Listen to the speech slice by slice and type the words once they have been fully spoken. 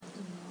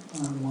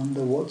I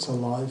wonder what's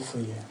alive for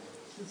you.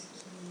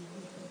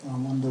 I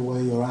wonder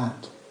where you're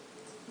at.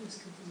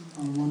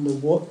 I wonder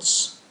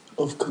what's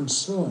of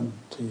concern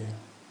to you.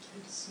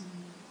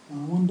 I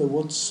wonder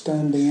what's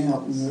standing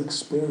out in your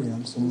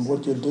experience and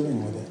what you're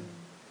doing with it.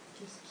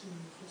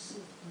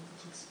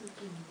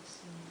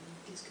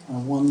 I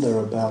wonder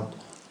about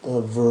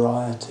the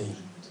variety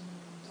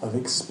of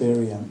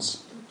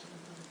experience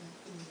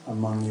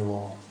among you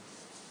all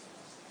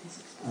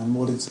and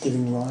what it's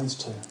giving rise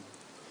to.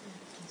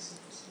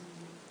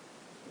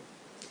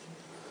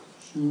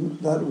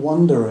 That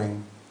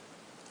wondering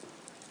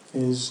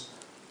is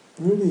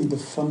really the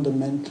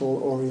fundamental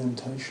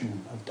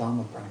orientation of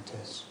Dharma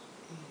practice.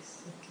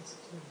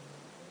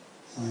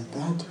 Right?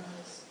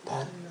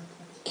 That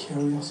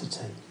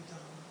curiosity,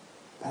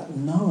 that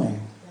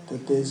knowing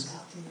that there's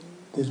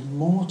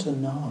more to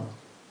know,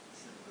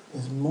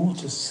 there's more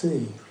to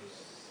see,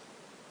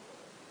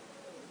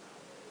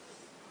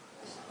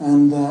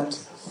 and that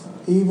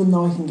even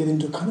though I can get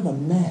into kind of a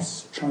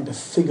mess trying to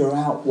figure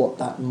out what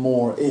that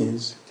more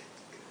is,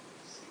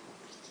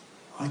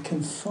 I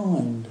can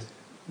find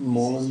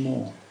more and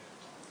more,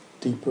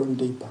 deeper and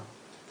deeper,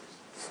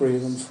 freer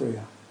and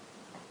freer.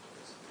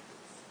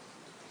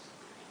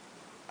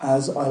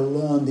 As I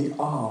learn the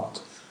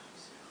art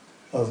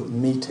of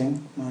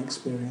meeting my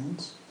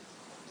experience,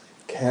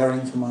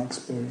 caring for my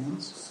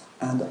experience,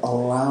 and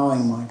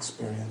allowing my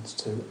experience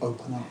to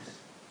open up.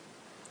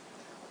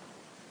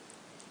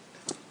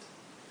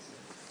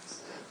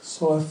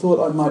 So I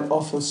thought I might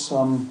offer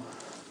some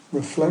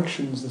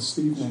reflections this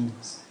evening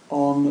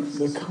on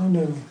the kind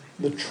of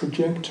the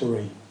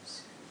trajectory,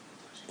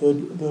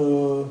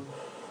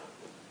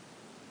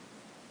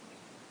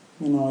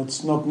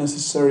 it's not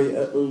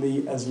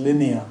necessarily as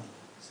linear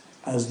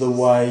as the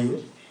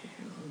way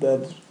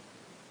that,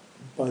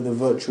 by the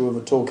virtue of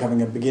a talk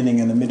having a beginning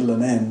and a middle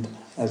and end,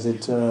 as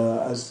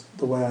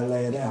the way I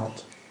lay it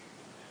out,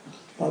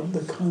 but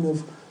the kind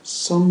of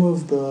some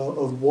of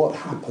what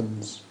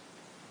happens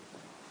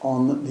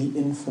on the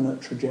infinite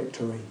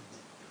trajectory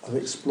of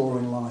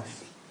exploring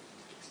life.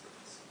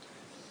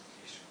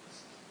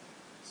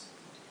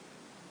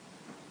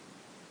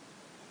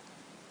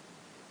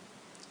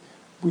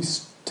 We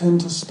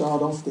tend to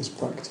start off this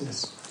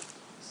practice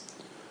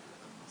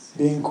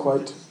being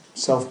quite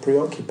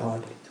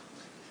self-preoccupied.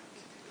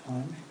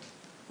 Right?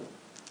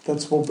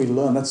 That's what we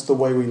learn. That's the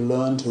way we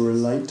learn to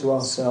relate to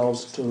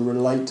ourselves, to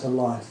relate to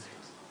life.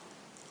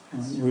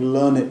 Right? We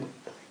learn it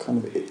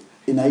kind of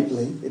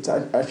innately. It's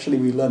actually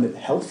we learn it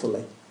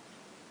healthily.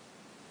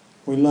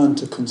 We learn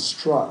to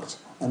construct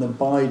and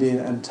abide in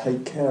and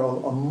take care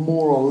of a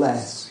more or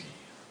less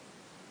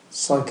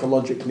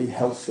psychologically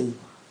healthy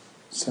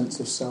sense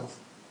of self.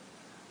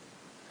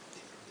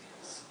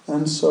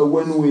 And so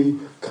when we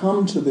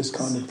come to this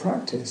kind of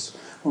practice,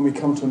 when we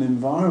come to an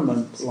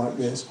environment like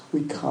this,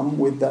 we come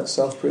with that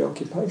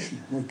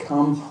self-preoccupation. We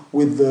come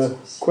with the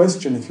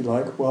question, if you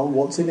like, well,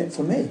 what's in it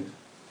for me?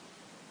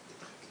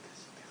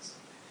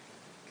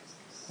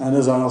 And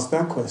as I ask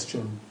that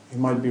question, you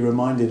might be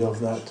reminded of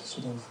that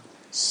sort of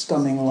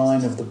stunning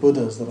line of the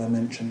Buddhas that I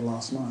mentioned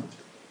last night.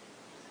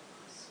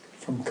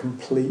 From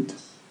complete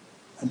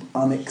and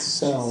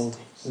unexcelled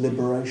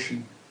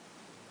liberation,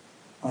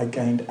 I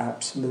gained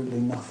absolutely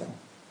nothing.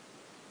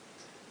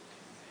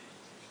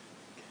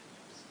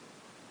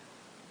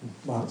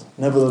 But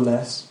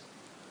nevertheless,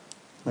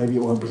 maybe it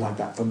won't be like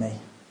that for me.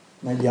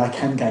 Maybe I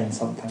can gain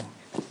something.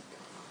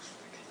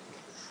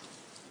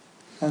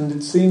 And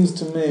it seems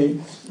to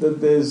me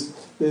that there's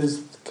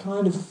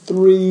kind of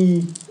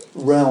three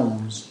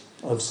realms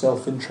of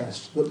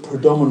self-interest that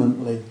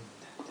predominantly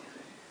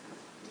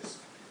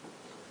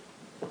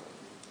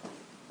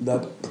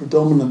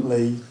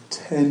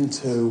tend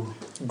to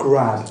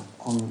grab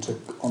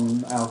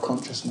on our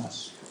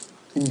consciousness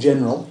in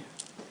general,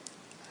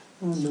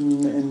 and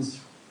in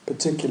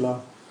particular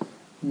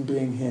in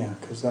being here,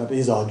 because that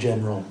is our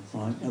general,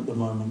 right, at the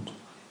moment.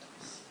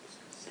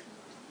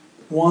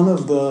 One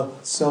of the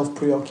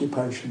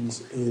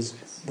self-preoccupations is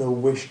the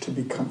wish to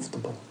be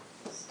comfortable,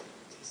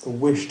 the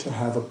wish to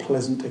have a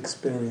pleasant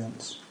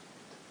experience.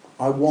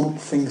 I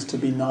want things to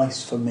be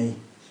nice for me.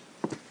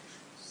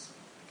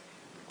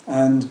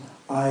 And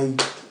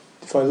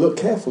if I look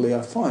carefully,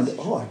 I find,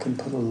 I can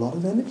put a lot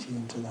of energy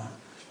into that.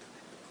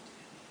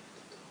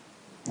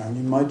 And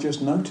you might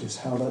just notice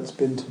how that's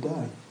been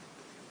today.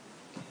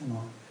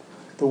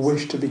 The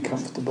wish to be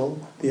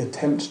comfortable, the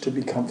attempt to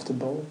be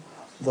comfortable,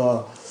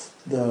 the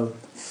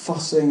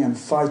fussing and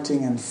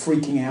fighting and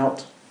freaking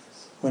out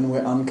when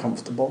we're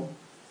uncomfortable.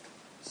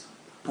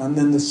 And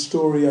then the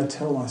story I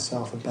tell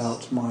myself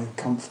about my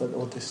comfort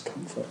or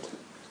discomfort.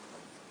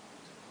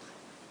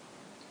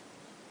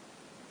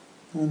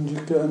 And you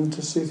go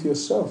to see for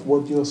yourself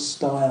what your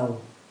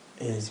style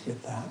is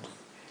with that.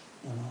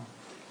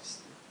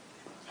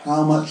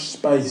 How much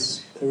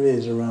space there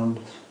is around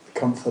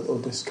comfort or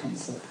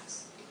discomfort.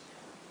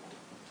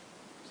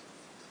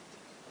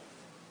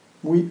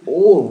 We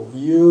all,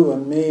 you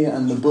and me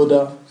and the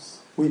Buddha,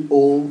 we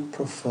all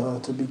prefer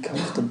to be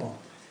comfortable.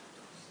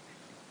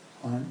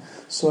 Right?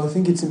 So I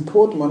think it's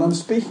important when I'm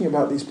speaking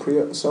about these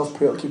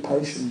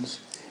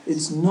self-preoccupations,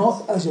 it's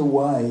not as a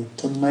way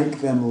to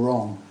make them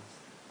wrong.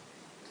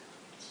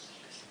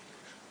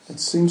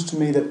 It seems to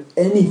me that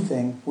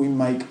anything we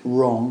make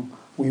wrong,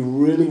 we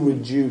really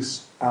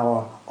reduce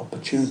our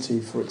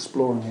opportunity for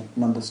exploring it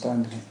and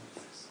understanding it.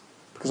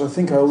 Because I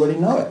think I already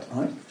know it,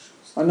 right?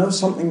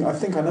 I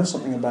think I know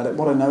something about it.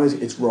 What I know is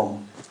it's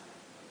wrong.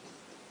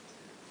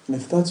 And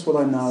if that's what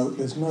I know,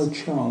 there's no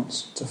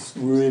chance to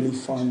really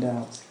find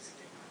out.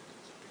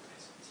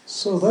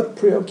 So that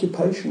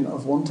preoccupation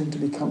of wanting to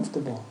be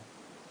comfortable,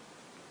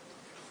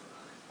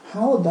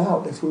 how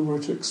about if we were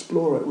to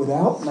explore it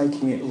without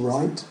making it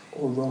right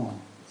or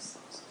wrong,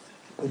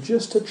 but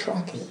just to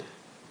track it,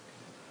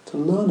 to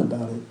learn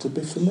about it, to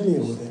be familiar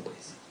with it,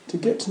 to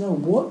get to know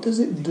what does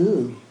it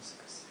do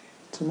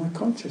to my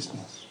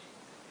consciousness.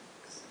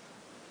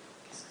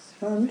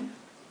 And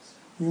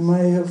you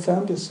may have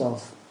found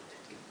yourself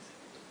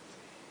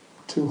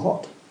too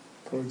hot,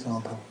 for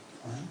example,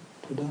 right,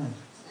 today.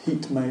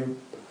 Heat may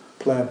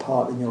play a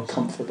part in your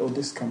comfort or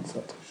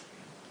discomfort.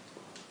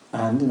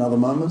 And in other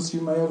moments you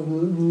may have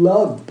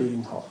loved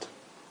being hot.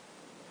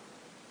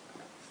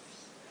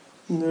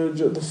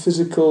 The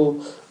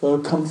physical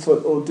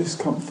comfort or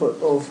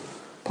discomfort of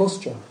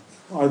posture,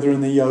 either in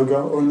the yoga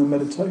or in the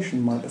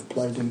meditation, might have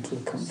played into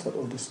the comfort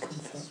or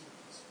discomfort.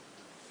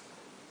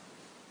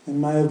 There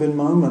may have been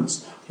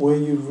moments where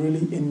you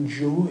really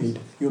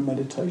enjoyed your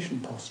meditation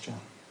posture,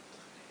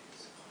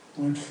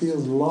 where it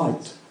feels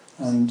light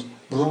and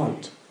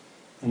bright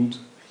and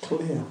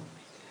clear.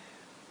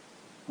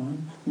 Right?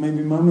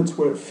 Maybe moments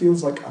where it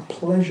feels like a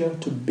pleasure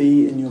to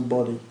be in your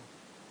body.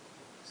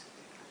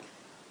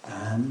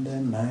 And there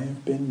may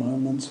have been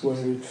moments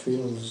where it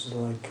feels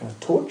like a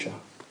torture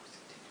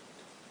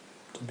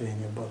to be in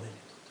your body.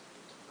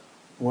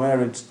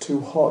 Where it's too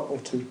hot or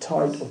too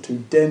tight or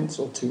too dense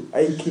or too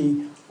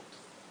achy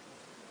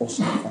or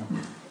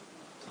something.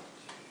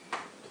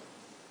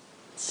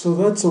 So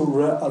that's a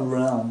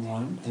realm,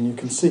 right? And you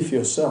can see for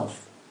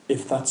yourself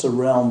if that's a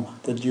realm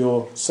that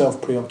your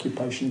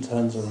self-preoccupation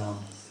turns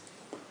around.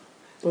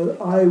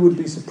 But I would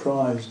be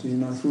surprised,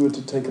 if we were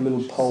to take a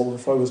little poll,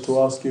 if I was to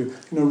ask you,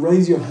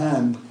 raise your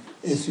hand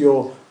if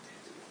your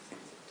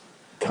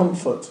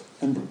comfort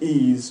and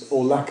ease,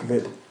 or lack of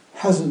it,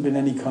 hasn't been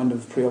any kind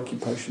of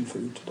preoccupation for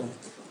you today.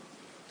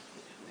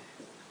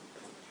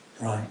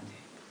 Right.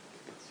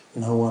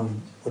 No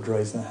one would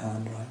raise their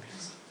hand, right?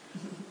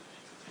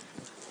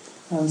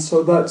 And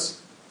so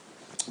that's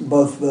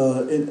both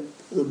the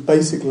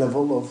basic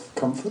level of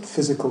comfort,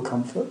 physical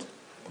comfort,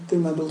 but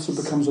then that also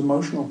becomes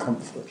emotional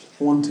comfort,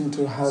 wanting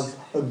to have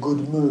a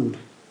good mood,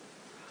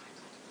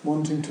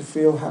 wanting to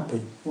feel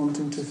happy,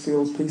 wanting to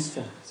feel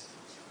peaceful.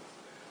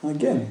 And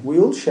again, we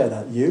all share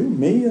that, you,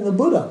 me and the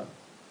Buddha.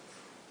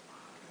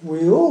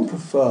 We all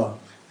prefer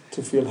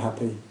to feel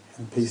happy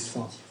and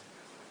peaceful.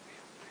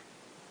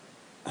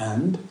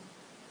 And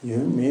you,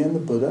 me and the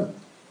Buddha,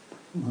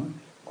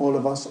 all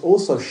of us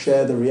also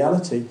share the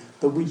reality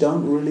that we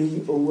don't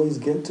really always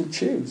get to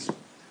choose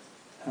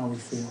how we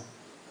feel.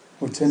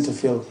 We tend to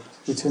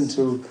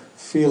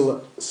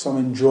feel some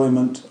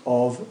enjoyment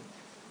of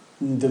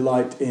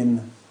delight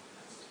in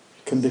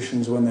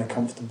conditions when they're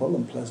comfortable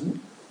and pleasant,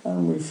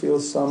 and we feel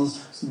some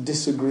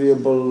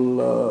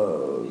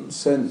disagreeable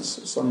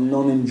sense, some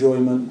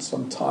non-enjoyment,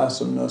 some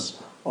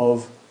tiresomeness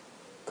of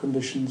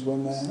conditions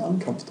when they're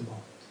uncomfortable.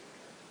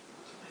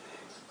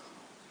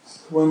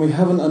 When we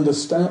haven't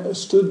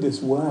understood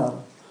this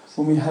well,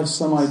 when we have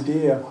some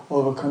idea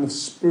of a kind of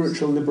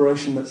spiritual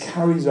liberation that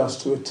carries us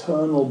to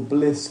eternal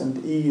bliss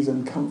and ease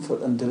and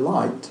comfort and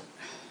delight,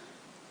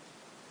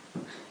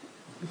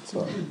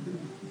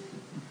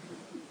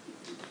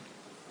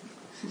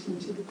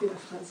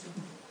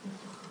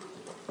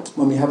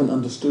 when we haven't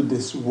understood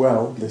this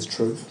well, this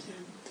truth,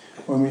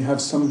 when we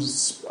have some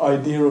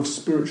idea of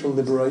spiritual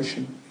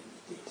liberation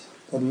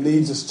that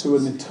leads us to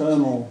an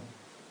eternal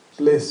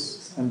bliss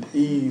and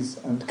ease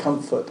and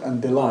comfort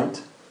and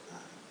delight,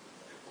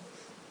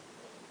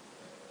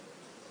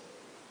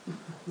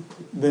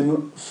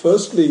 then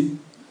firstly,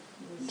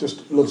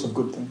 just lots of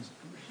good things.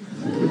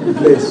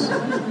 Bliss,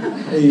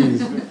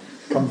 ease,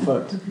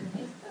 comfort,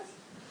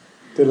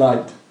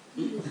 delight.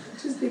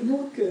 Tous des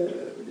mots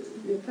que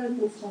il n'y a pas le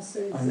mot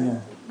français. Ah,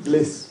 yeah.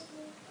 Bliss.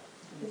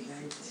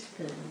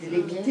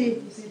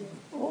 Délecté.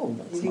 Oh,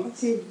 that's Délecté,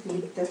 nice.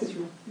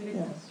 délectation.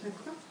 Yeah.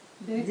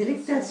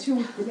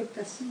 Délectation.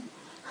 Délectation.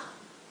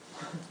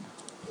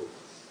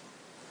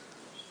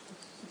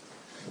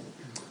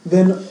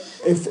 Then,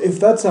 if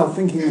that's our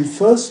thinking, then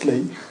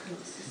firstly,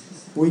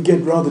 we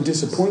get rather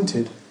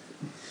disappointed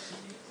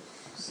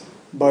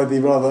by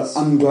the rather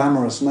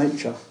unglamorous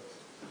nature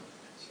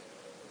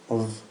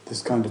of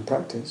this kind of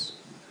practice,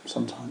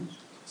 sometimes.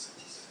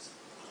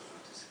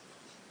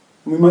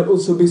 And we might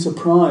also be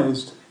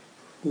surprised.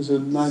 There's a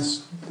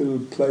nice little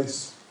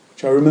place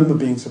which I remember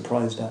being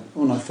surprised at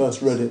when I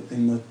first read it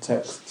in the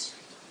texts,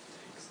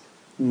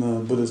 in the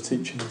Buddha's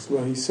teachings,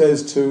 where he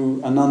says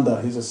to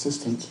Ananda, his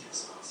assistant,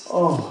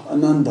 "Oh,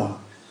 Ananda,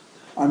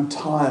 I'm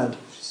tired,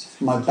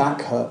 my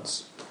back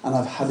hurts, and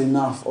I've had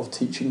enough of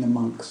teaching the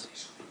monks.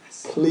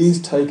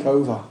 Please take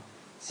over.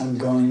 I'm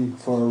going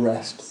for a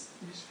rest.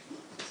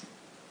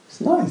 It's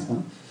nice,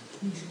 huh?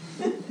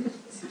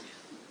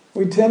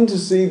 We tend to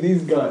see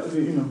these guys,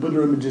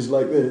 Buddha images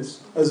like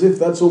this, as if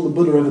that's all the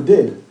Buddha ever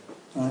did.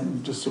 Right?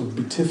 And just sort of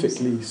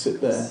beatifically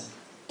sit there,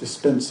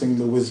 dispensing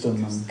the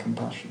wisdom and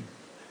compassion.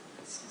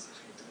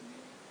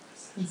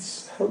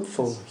 It's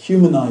helpful,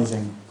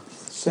 humanizing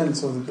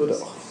sense of the Buddha.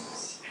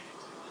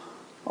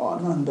 Oh,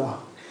 Ananda,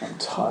 I'm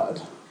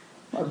tired.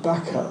 My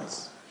back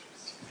hurts.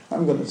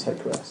 I'm going to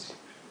take rest.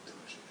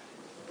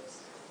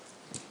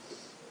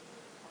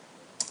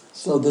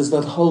 So there's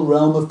that whole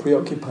realm of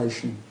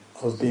preoccupation,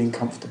 of being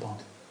comfortable.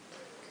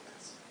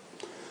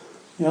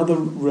 The other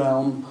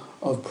realm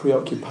of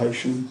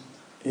preoccupation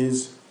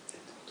is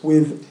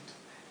with,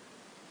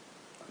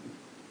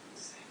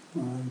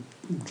 I'm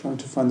trying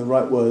to find the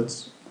right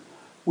words,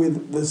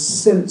 with the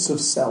sense of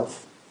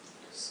self.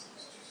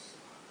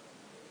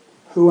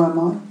 Who am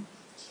I?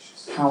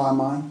 How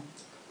am I?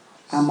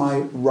 Am I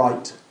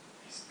right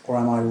or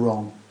am I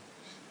wrong?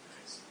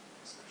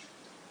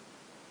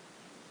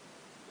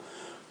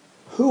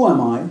 Who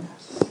am I,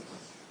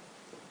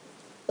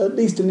 at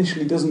least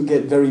initially, doesn't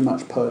get very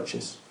much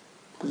purchase,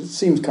 because it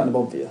seems kind of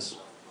obvious.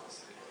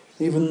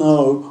 Even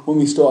though when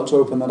we start to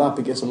open that up,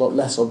 it gets a lot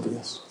less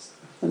obvious.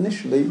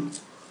 Initially,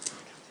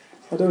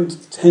 I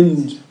don't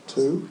tend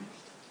to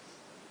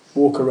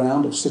walk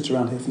around or sit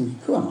around here thinking,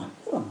 who am I?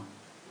 Who am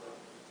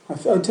I?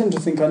 I tend to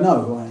think I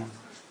know who I am.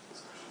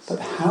 But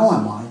how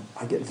am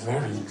I get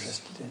very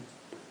interested in.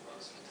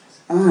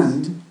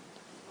 And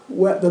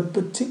where the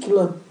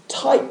particular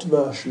tight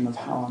version of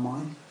how am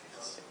I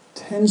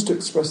tends to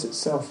express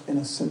itself in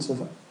a sense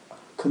of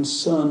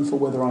concern for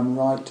whether I'm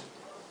right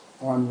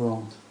or I'm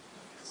wrong.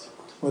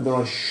 Whether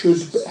I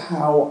should be,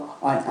 how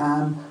I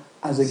am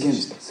as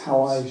against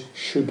how I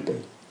should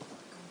be.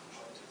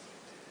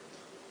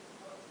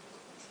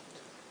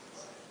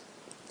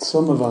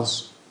 Some of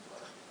us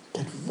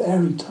get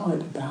very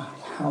tight about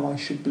how I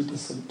should be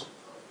different.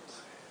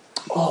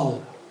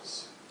 Oh,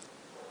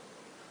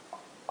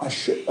 I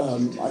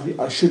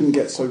shouldn't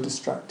get so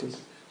distracted.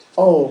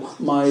 Oh,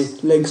 my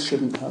legs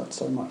shouldn't hurt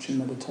so much in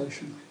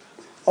meditation.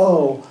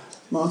 Oh,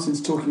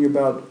 Martin's talking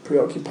about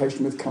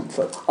preoccupation with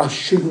comfort. I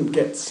shouldn't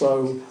get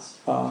so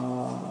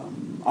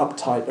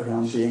uptight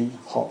around being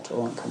hot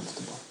or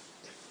uncomfortable.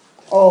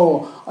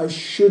 Oh, I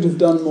should have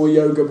done more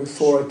yoga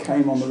before I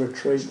came on the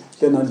retreat,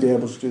 then I'd be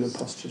able to do the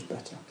postures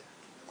better.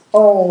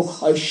 Oh,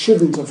 I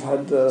shouldn't have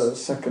had the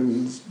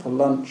seconds for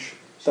lunch.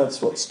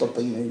 That's what's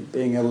stopping me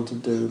being able to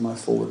do my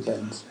forward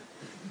bends.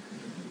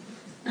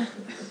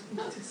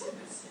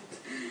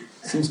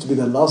 Seems to be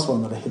the last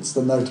one that hits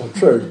the note of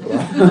truth,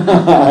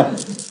 right?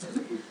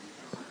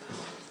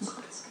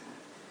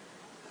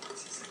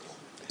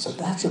 So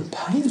that's a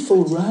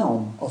painful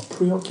realm of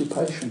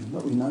preoccupation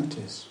that we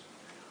notice.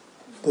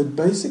 That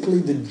basically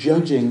the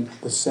judging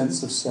the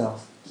sense of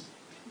self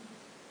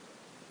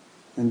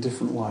in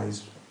different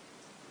ways.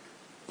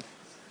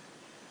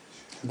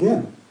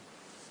 Again,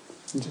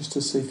 just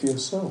to see for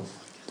yourself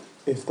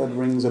if that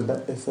rings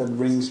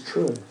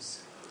true.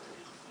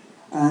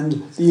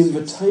 And the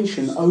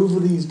invitation over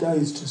these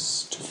days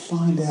to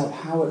find out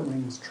how it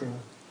rings true,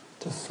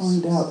 to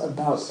find out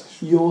about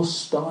your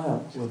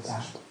style with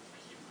that.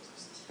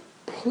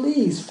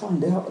 Please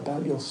find out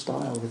about your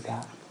style with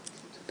that,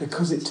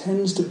 because it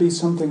tends to be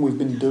something we've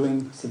been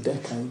doing for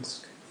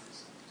decades.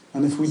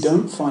 And if we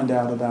don't find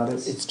out about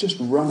it, it's just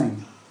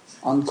running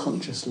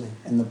unconsciously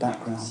in the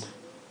background,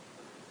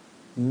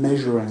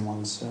 measuring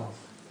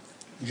oneself,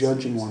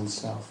 judging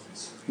oneself,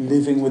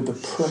 living with the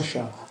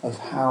pressure of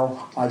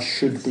how I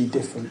should be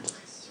different,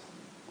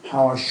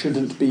 how I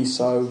shouldn't be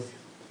so ...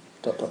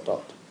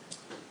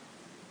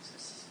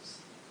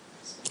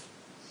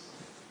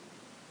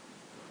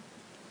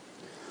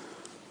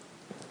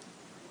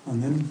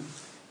 And then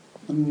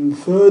the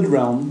third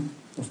realm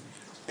of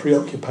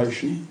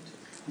preoccupation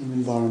in an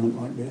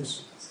environment like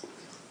this,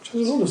 which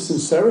has a lot of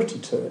sincerity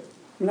to it.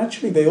 I mean,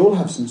 actually, they all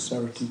have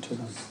sincerity to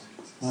them.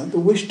 Right? The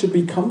wish to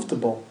be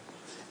comfortable,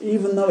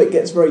 even though it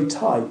gets very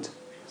tight,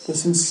 the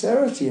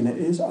sincerity in it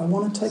is, I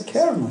want to take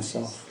care of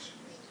myself.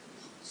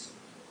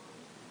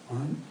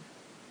 Right?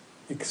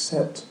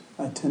 Except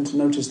I tend to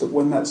notice that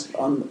when that's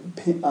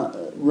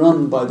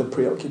run by the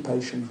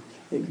preoccupation,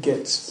 it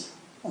gets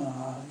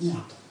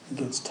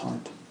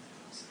tight.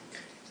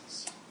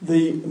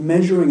 The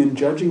measuring and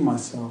judging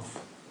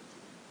myself,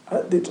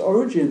 at its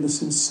origin, the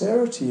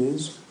sincerity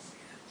is,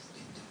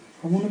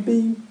 I want to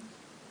be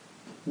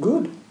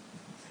good.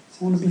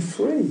 I want to be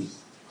free.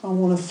 I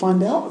want to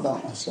find out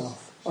about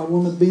myself. I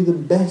want to be the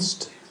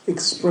best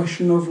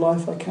expression of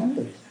life I can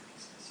be.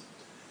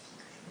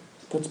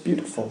 That's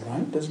beautiful,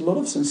 right? There's a lot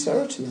of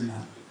sincerity in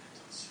that.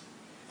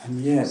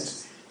 And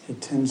yet,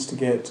 it tends to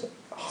get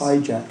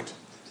hijacked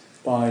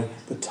by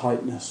the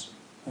tightness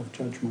of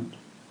judgment.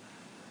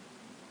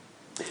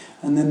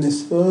 And then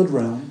this third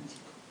realm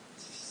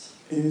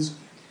is,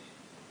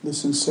 the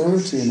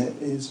sincerity in it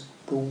is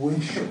the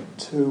wish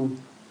to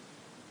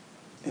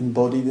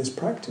embody this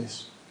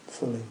practice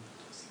fully.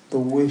 the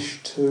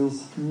wish to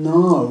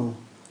know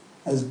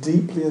as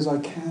deeply as I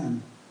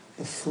can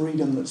the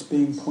freedom that's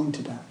being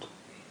pointed at,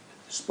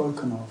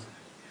 spoken of,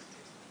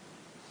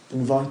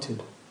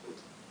 invited.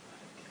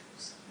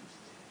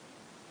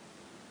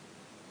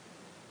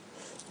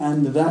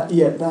 And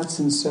that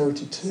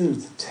sincerity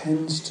too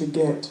tends to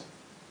get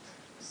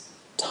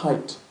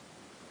tight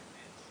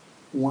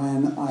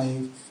when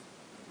I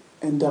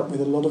end up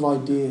with a lot of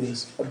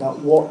ideas about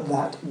what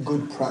that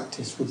good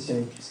practice would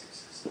be.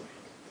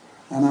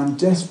 And I'm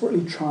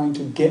desperately trying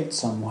to get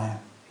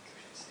somewhere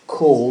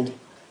called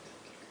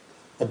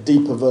a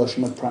deeper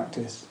version of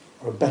practice,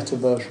 or a better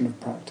version of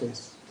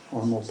practice,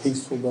 or a more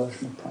peaceful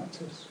version of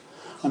practice.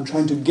 I'm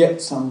trying to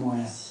get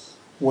somewhere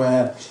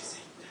where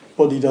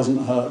body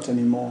doesn't hurt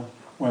anymore,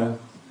 where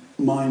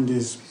mind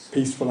is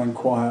peaceful and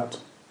quiet,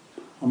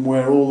 and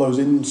where all those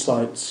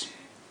insights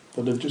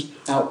that are just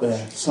out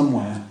there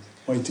somewhere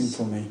waiting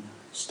for me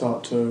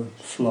start to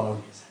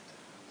flow.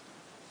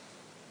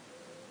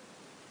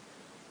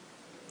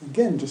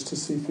 Again, just to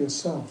see for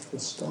yourself the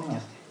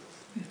style,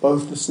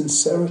 both the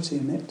sincerity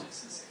in it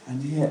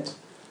and yet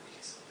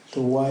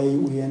the way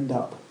we end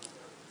up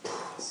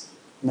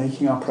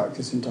making our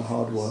practice into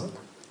hard work,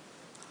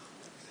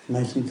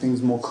 making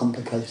things more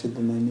complicated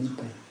than they need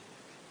be.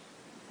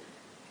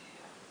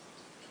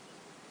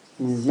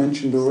 And we've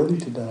mentioned already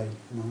today,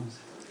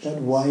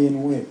 that way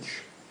in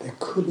which there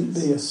couldn't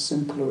be a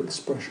simpler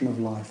expression of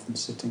life than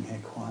sitting here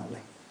quietly.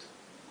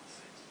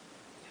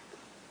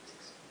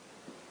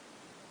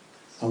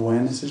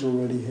 Awareness is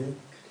already here.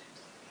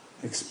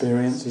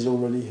 Experience is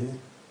already here.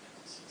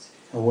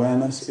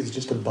 Awareness is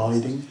just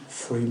abiding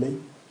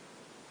freely.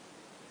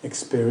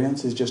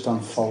 Experience is just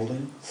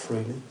unfolding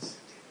freely.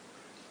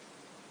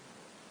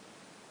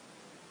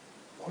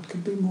 What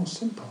could be more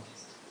simple?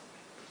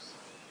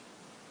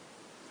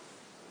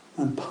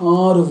 And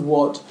part of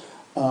what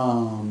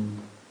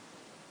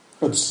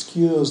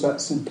obscures that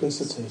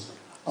simplicity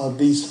are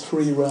these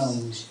three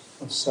realms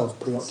of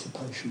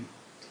self-preoccupation.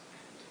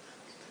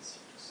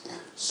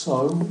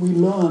 So we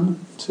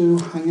learn to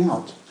hang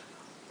out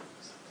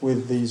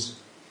with these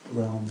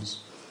realms.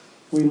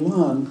 We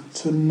learn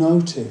to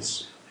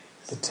notice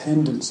the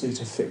tendency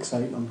to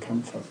fixate on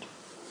comfort.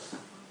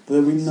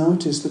 That we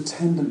notice the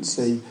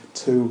tendency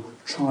to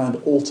try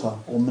and alter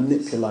or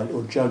manipulate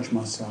or judge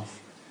myself.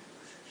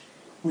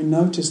 We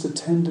notice the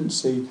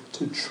tendency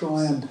to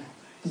try and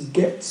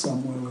get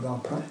somewhere with our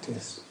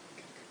practice,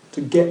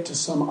 to get to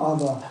some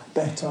other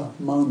better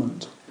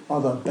moment,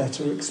 other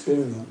better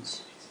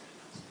experience.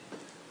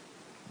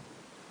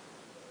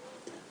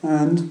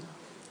 And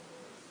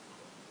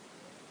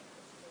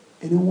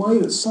in a way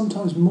that's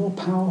sometimes more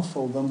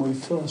powerful than we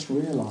first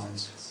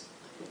realise,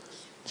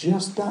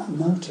 just that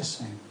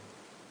noticing,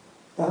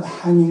 that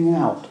hanging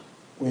out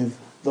with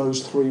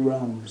those three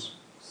realms,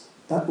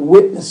 that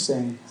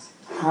witnessing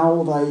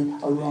how they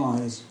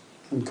arise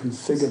and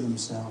configure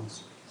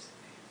themselves,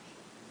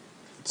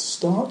 it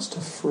starts to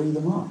free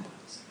them up.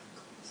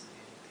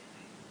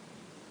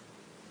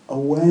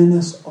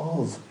 Awareness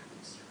of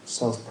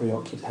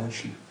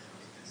self-preoccupation.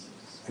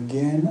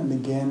 Again and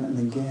again and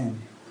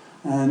again.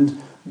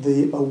 And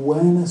the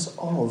awareness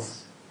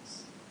of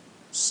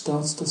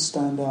starts to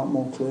stand out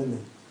more clearly.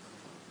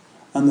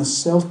 And the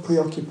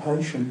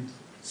self-preoccupation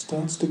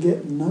starts to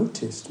get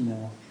noticed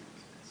more.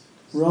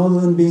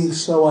 Rather than being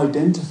so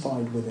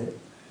identified with it,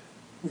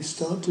 we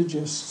start to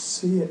just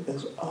see it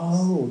as,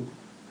 oh,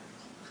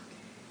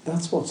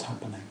 that's what's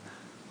happening.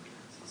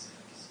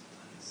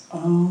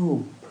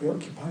 Oh,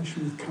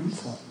 preoccupation with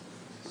comfort.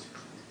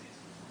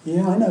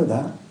 Yeah, I know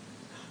that.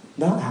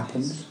 That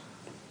happens.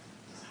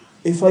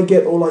 If I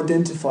get all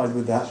identified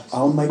with that,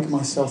 I'll make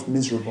myself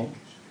miserable.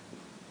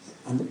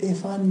 And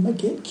if I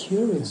get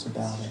curious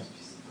about it,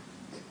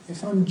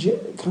 if I'm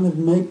kind of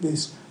make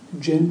this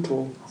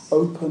gentle,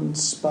 open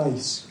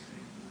space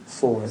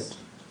for it,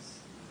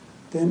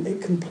 then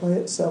it can play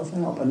itself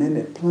out. And in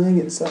it playing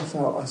itself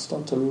out, I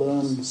start to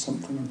learn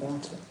something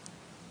about it.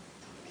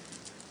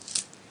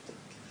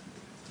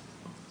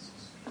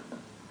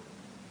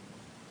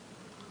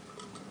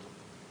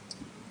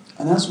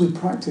 And as we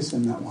practice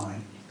in that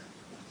way,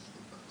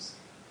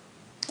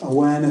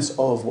 awareness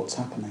of what's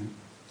happening.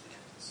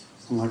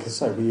 And like I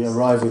say, we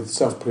arrive with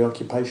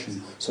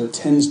self-preoccupation. So it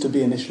tends to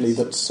be initially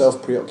that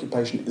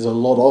self-preoccupation is a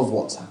lot of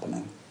what's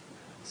happening.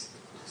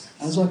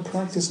 As I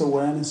practice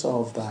awareness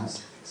of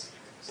that,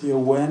 the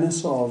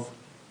awareness of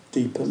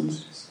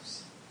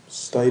deepens,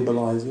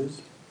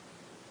 stabilizes,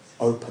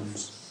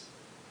 opens,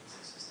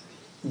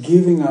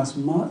 giving us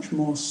much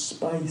more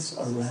space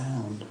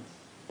around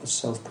the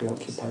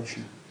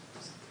self-preoccupation.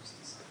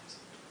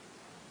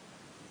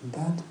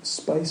 That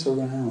space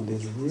around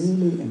is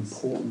really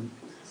important,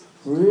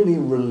 really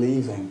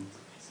relieving.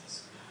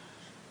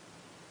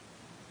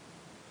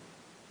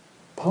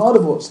 Part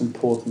of what's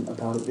important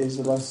about it is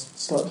that I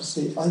start to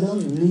see I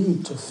don't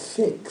need to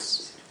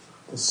fix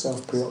the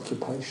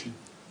self-preoccupation.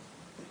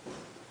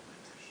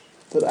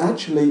 That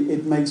actually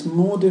it makes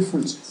more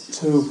difference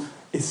to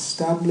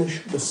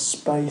establish the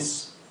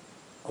space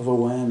of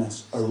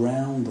awareness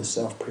around the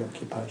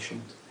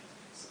self-preoccupation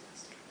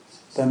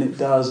than it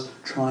does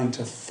trying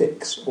to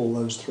fix all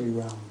those three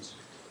realms.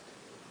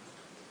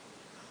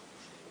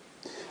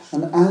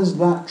 And as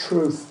that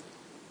truth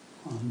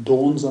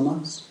dawns on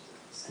us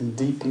and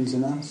deepens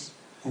in us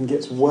and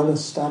gets well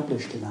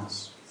established in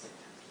us,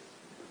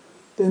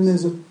 then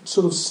there's a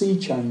sort of sea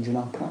change in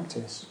our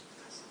practice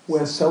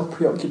where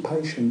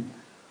self-preoccupation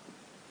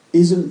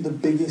isn't the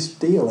biggest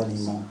deal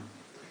anymore.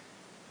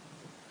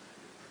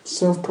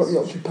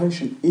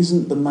 Self-preoccupation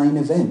isn't the main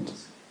event.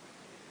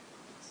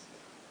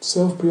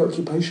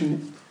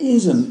 Self-preoccupation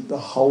isn't the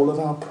whole of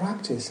our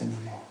practice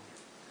anymore.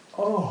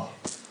 Oh,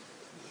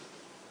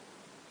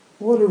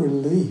 what a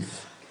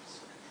relief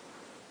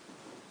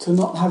to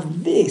not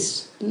have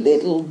this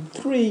little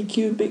 3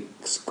 cubic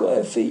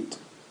square feet,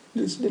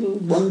 this little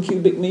 1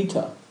 cubic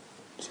metre.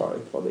 Sorry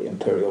for the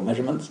imperial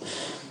measurements.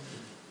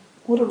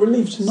 What a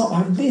relief to not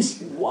have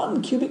this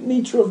 1 cubic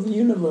metre of the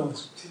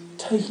universe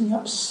taking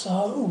up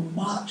so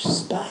much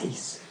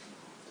space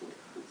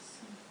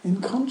in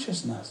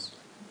consciousness.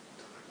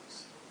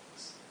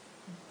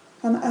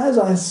 And as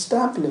I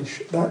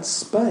establish that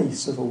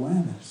space of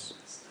awareness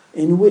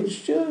in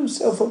which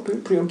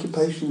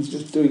self-preoccupation is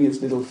just doing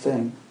its little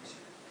thing,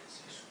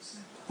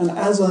 and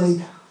as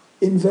I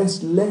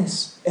invest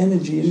less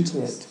energy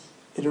into it,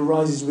 it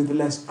arises with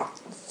less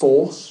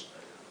force,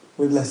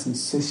 with less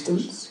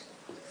insistence,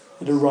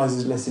 it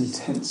arises less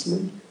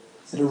intensely,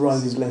 it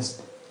arises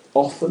less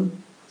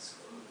often.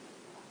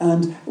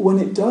 And when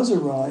it does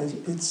arise,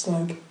 it's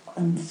like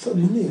I'm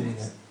familiar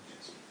with it.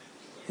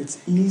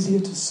 It's easier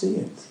to see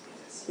it.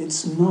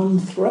 It's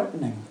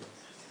non-threatening.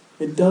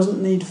 It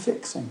doesn't need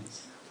fixing.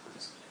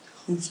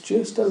 It's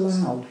just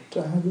allowed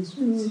to have its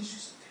little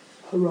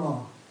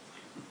hurrah.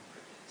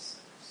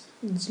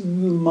 It's a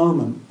little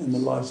moment in the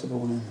light of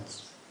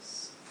awareness.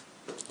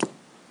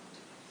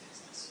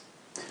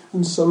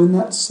 And so in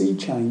that sea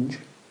change,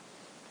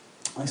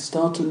 I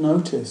start to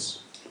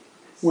notice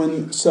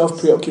when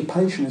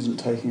self-preoccupation isn't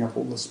taking up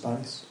all the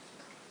space.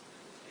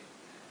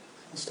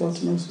 I start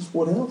to notice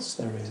what else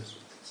there is.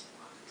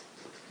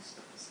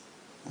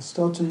 I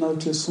start to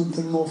notice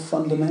something more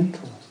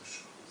fundamental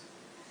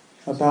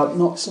about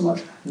not so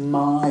much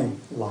my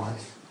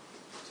life,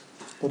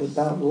 but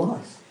about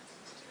life.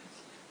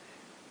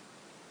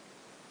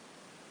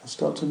 I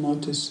start to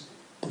notice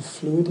the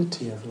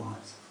fluidity of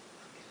life,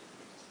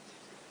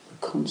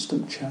 the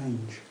constant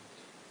change.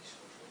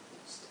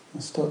 I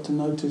start to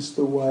notice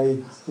the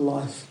way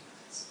life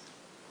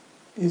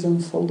is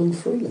unfolding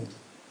freely,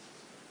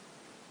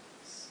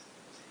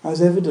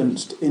 as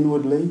evidenced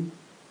inwardly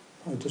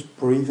by just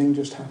breathing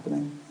just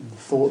happening, and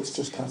thoughts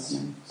just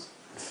happening,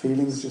 and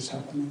feelings just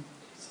happening,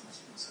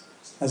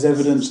 as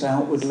evidenced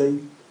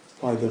outwardly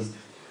by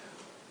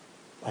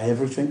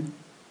everything,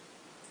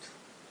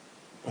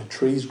 by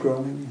trees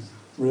growing, and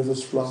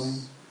rivers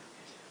flowing,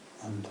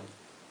 and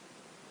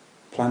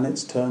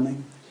planets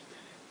turning,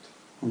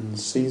 and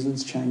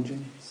seasons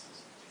changing.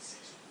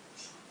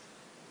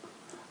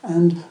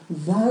 And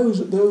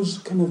those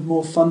kind of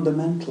more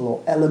fundamental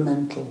or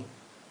elemental,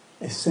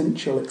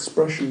 essential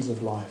expressions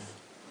of life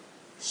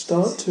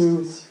start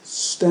to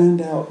stand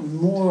out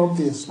more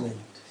obviously,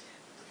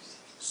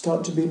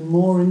 start to be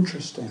more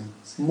interesting,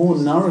 more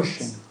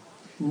nourishing,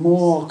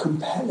 more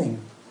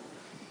compelling,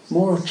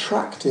 more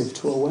attractive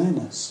to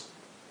awareness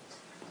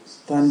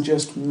than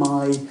just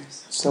my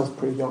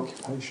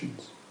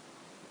self-preoccupations.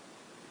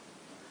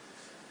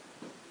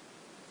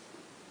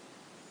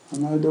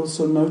 And I'd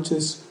also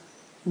notice,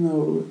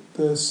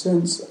 the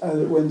sense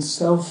that when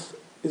self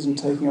isn't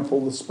taking up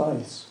all the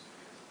space,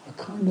 a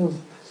kind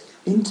of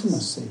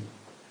intimacy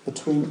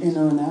between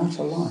inner and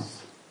outer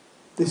life.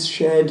 This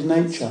shared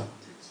nature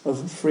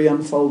of free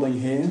unfolding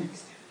here,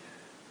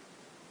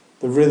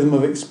 the rhythm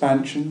of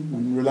expansion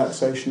and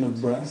relaxation of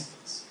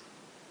breath,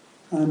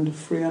 and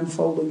free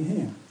unfolding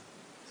here.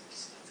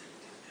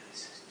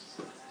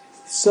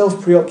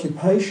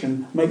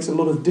 Self-preoccupation makes a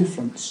lot of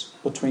difference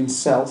between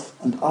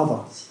self and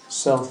other,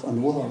 self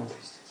and world.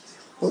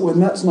 But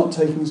when that's not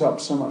taking up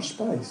so much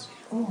space,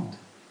 I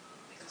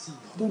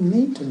don't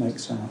need to make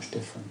so much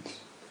difference.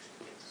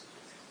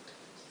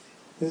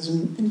 There's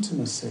an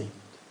intimacy,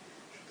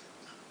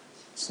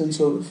 sense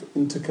of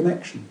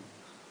interconnection,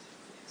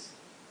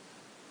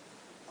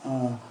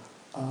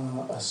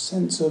 a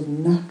sense of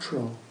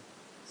natural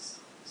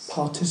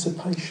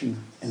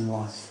participation in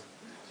life,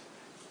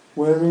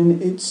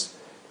 wherein it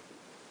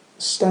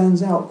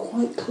stands out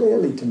quite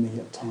clearly to me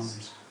at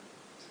times,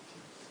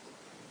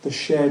 the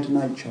shared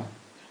nature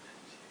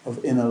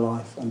of inner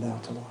life and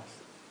outer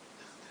life.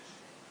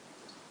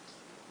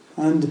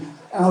 And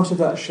out of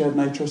that shared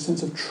nature, a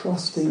sense of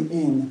trusting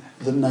in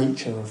the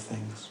nature of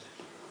things,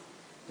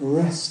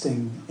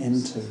 resting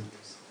into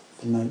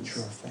the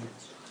nature of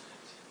things.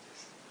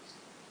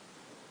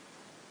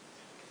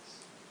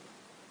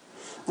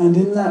 And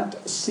in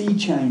that sea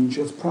change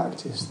of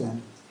practice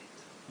then,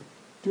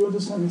 do you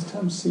understand this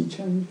term, sea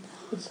change?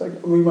 It's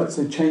like, we might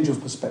say change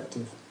of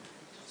perspective.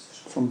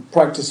 From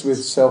practice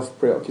with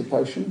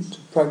self-preoccupation to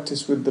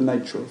practice with the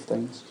nature of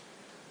things.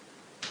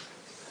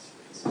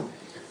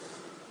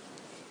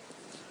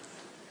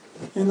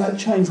 in that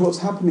change, what's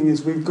happening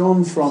is we've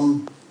gone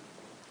from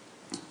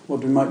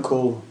what we might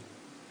call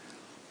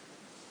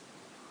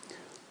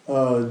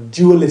a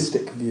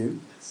dualistic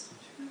view,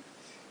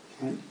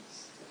 right?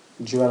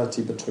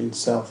 Duality between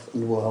self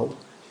and world,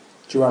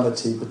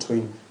 duality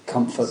between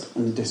comfort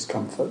and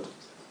discomfort,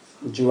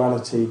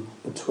 duality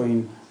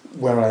between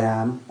where I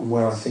am and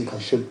where I think I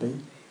should be,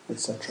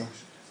 etc.,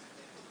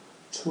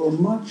 to a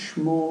much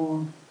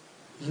more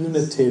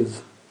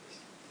unitive,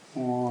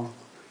 or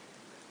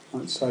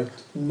I'd say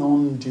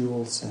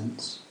non-dual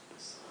sense,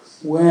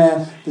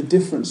 where the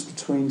difference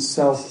between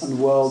self and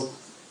world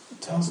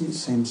doesn't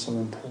seem so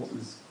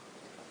important.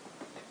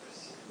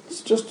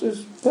 It's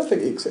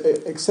perfectly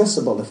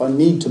accessible if I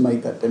need to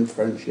make that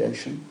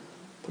differentiation,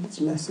 but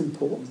it's less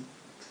important.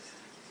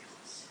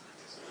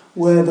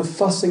 Where the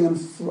fussing and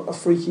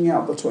freaking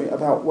out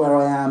about where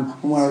I am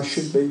and where I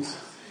should be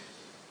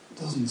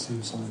doesn't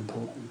seem so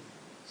important.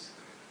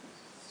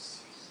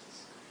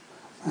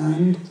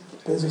 And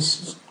there's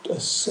a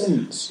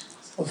sense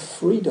of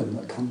freedom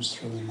that comes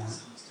through in that.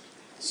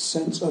 A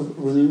sense of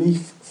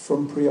relief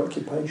from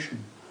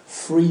preoccupation,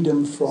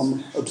 freedom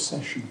from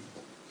obsession.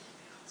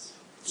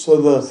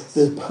 So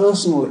the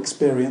personal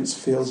experience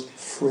feels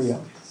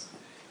freer.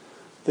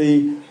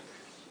 The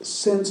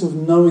sense of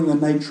knowing the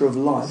nature of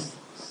life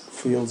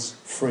feels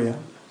freer.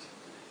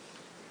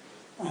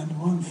 And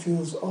one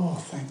feels, oh,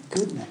 thank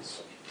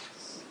goodness.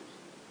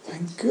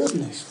 Thank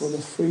goodness for the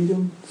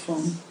freedom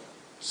from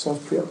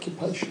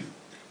self-preoccupation.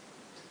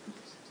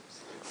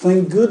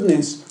 Thank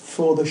goodness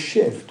for the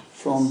shift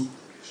from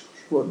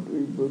what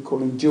we were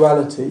calling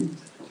duality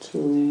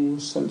to a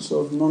sense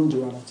of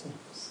non-duality.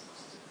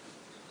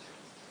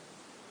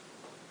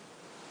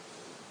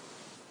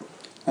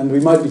 And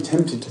we might be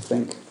tempted to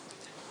think,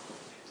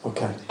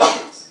 okay,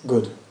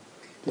 good,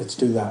 let's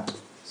do that.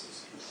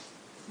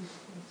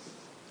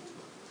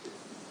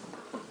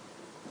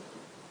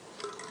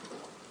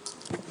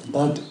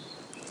 But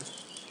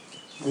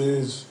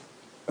there's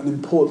an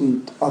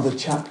important other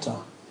chapter.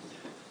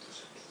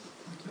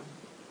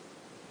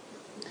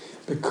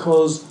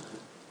 Because,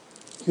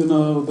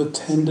 the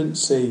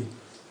tendency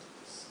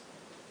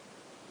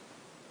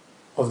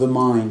of the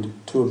mind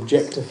to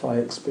objectify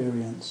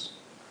experience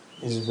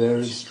is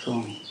very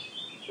strong.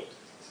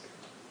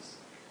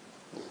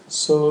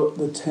 So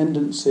the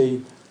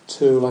tendency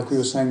to, like we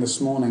were saying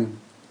this morning,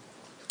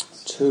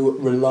 to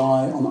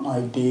rely on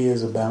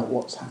ideas about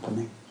what's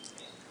happening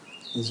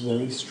is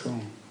very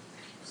strong.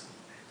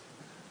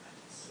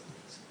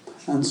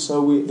 And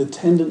so the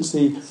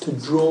tendency to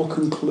draw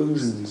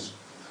conclusions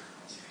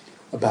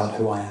about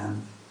who I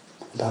am,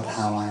 about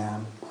how I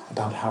am,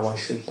 about how I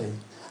should be,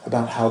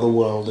 about how the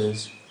world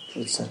is,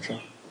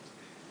 etc.,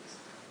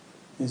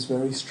 is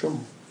very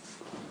strong.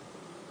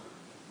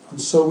 And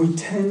so we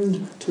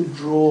tend to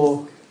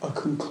draw a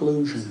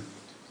conclusion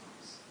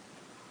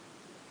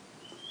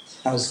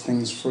as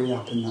things free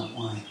up in that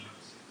way.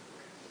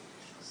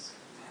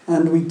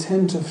 And we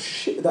tend to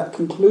that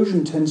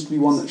conclusion tends to be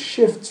one that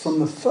shifts from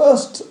the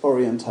first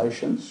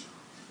orientation,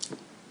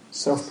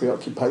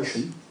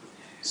 self-preoccupation.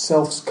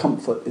 Self's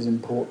comfort is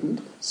important.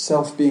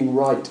 Self being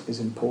right is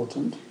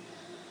important.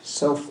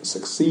 Self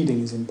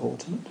succeeding is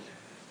important.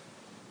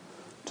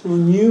 To a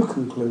new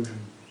conclusion.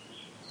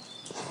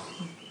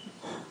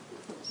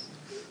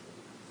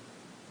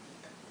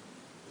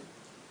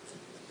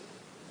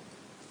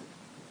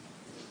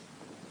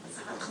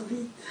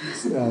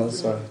 Oh,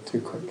 sorry,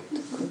 too quick.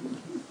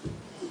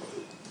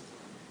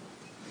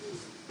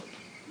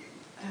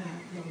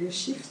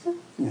 Shift?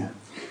 Yeah.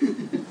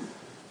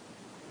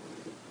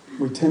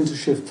 We tend to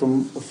shift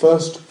from the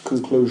first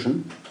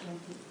conclusion,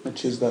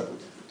 which is the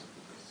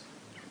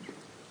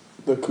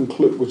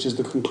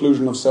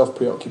conclusion of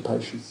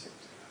self-preoccupation.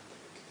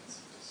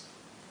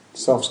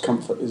 Self's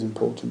comfort is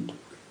important.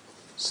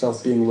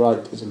 Self being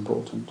right is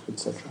important,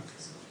 etc.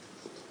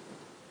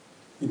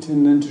 We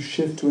tend then to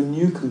shift to a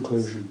new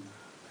conclusion.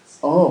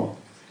 Oh,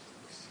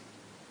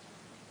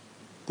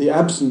 the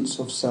absence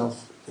of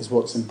self is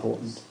what's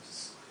important.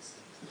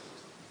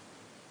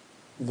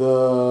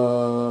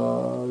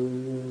 The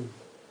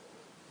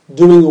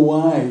doing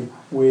away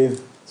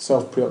with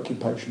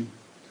self-preoccupation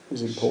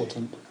is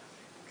important.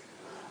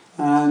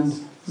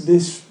 And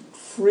this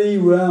free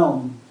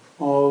realm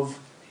of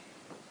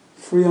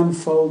free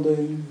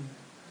unfolding,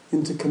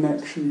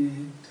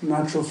 interconnection,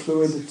 natural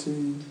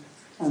fluidity,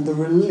 and the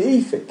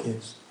relief it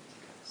gives,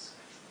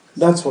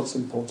 that's what's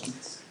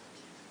important.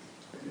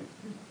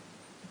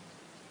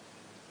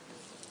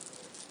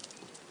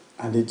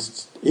 And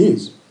it's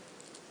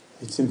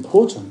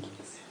important.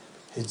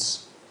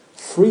 It's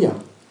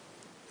freer.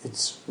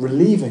 It's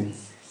relieving.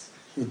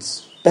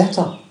 It's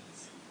better.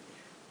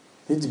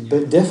 It's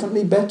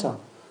definitely better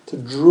to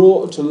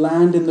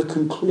land in the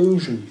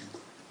conclusion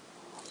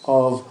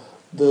of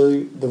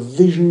the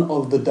vision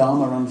of the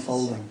Dharma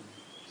unfolding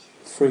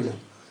freely,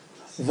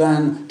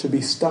 than to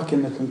be stuck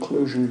in the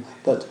conclusion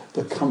that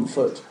the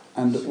comfort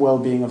and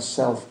well-being of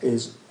self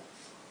is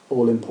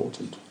all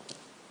important.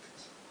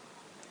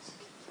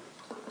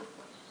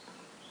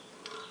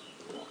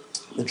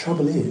 The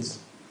trouble is,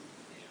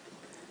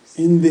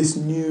 in this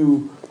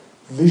new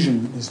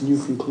vision, this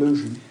new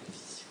conclusion,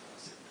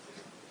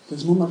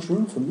 there's not much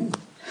room for me.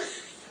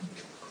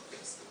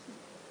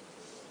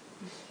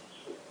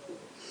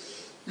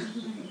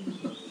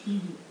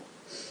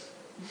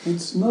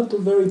 It's not a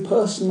very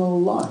personal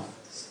life.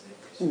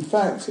 In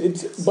fact,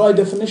 it's by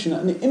definition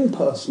an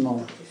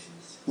impersonal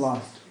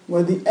life,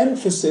 where the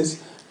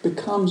emphasis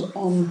becomes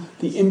on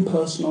the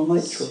impersonal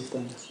nature of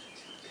things.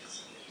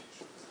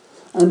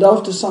 And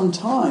after some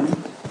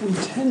time, we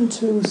tend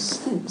to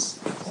sense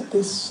that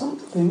there's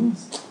something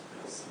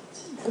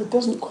that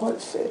doesn't quite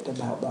fit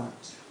about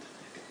that.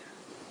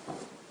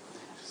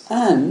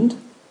 And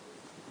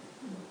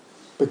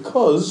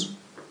because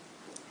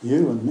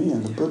you and me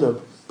and the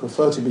Buddha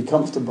prefer to be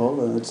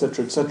comfortable,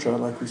 etc.,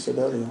 like we said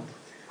earlier,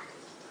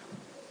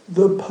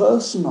 the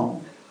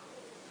personal,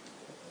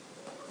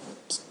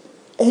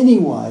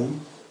 anyway,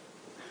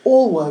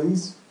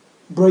 always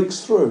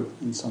breaks through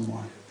in some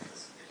way.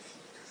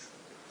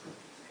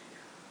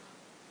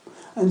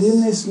 And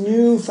in this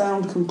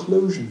newfound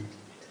conclusion,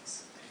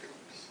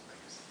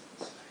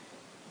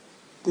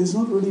 there's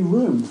not really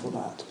room for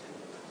that.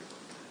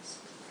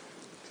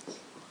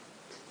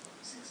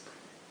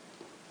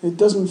 It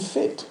doesn't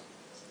fit.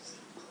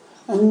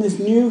 And in this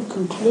new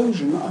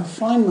conclusion, I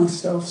find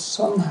myself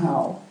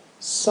somehow,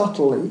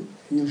 subtly,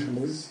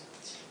 usually,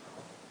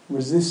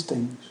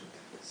 resisting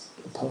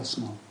the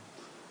personal.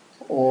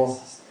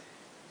 Or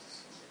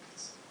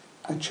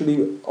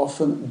actually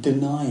often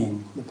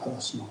denying the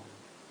personal.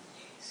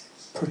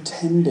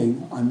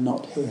 Pretending I'm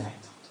not here.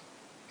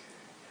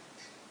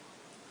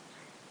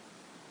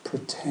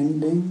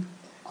 Pretending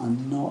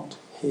I'm not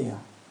here.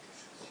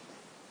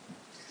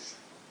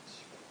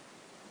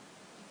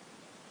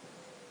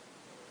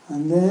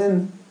 And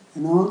then,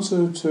 in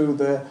answer to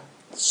the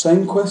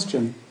same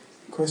question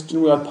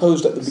I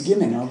posed at the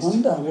beginning, I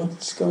wonder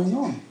what's going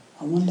on.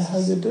 I wonder how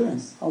you're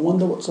doing. I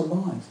wonder what's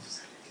alive.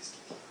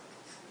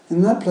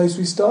 In that place,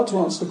 we start to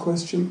answer the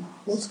question,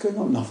 what's going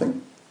on?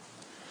 Nothing.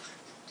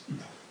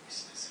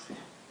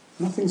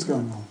 Nothing's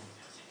going on.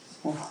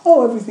 Or,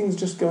 oh, everything's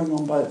just going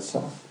on by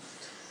itself.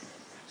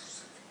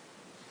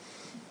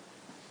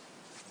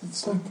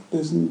 It's like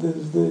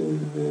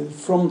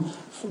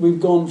we've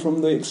gone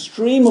from the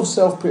extreme of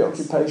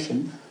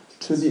self-preoccupation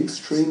to the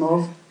extreme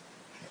of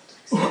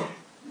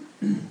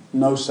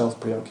no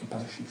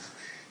self-preoccupation.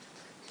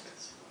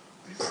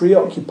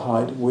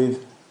 Preoccupied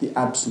with the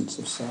absence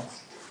of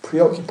self.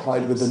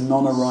 Preoccupied with the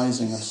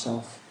non-arising of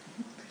self.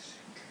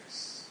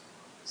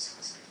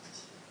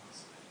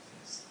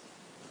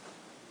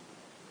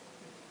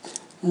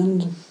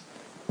 And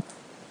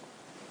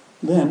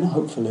then,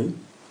 hopefully,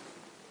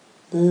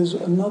 there's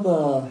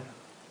another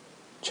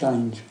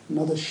change,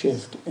 another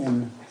shift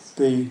in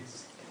the,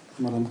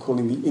 what I'm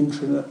calling the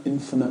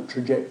infinite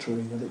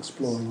trajectory of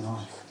exploring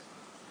life.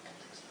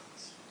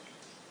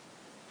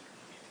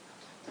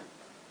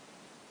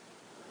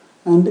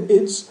 And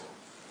it's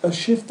a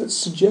shift that's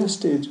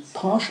suggested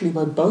partially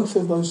by both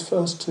of those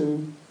first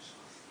two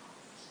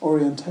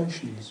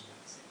orientations.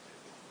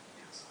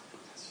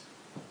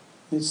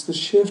 It's the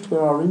shift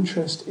where our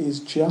interest is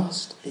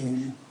just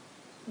in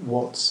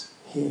what's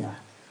here.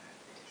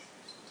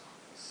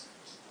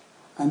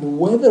 And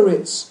whether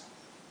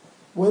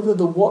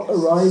the what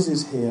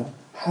arises here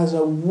has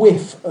a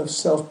whiff of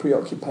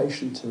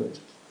self-preoccupation to it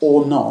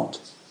or not,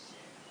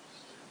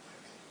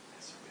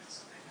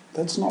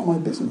 that's not my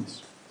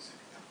business.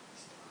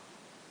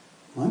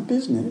 My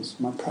business,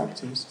 my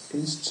practice,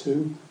 is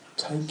to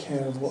take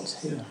care of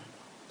what's here.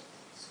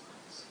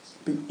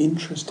 Be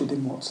interested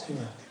in what's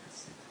here.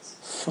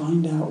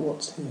 Find out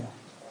what's here.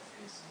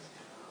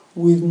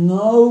 With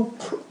no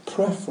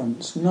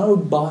preference, no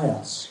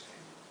bias.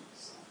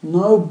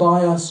 No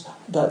bias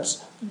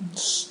that's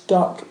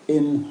stuck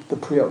in the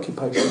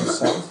preoccupation of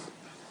self,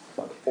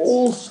 but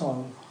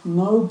also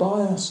no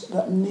bias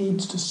that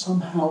needs to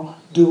somehow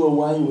do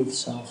away with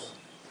self,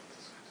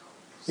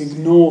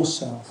 ignore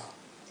self,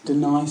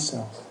 deny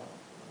self.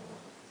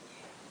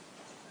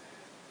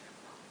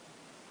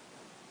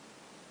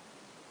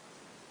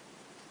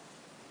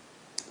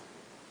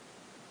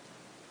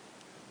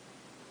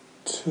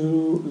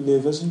 To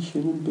live as a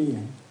human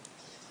being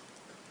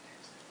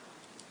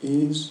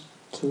is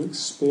to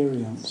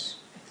experience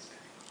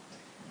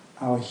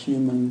our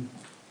human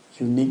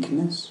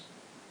uniqueness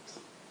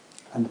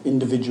and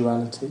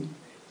individuality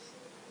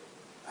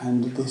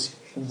and this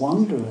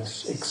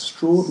wondrous,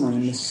 extraordinary,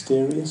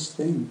 mysterious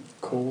thing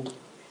called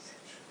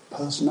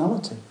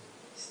personality.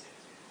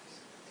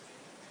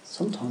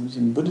 Sometimes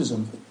in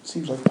Buddhism it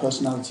seems like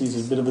personality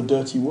is a bit of a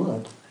dirty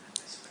word.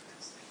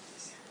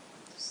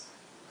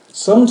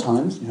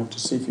 Sometimes, you have to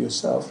see for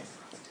yourself,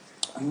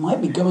 I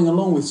might be going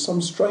along with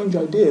some strange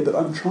idea that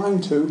I'm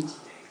trying to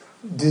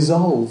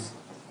dissolve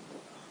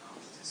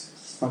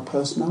my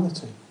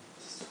personality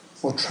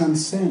or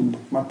transcend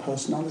my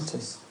personality.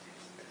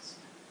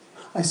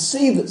 I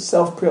see that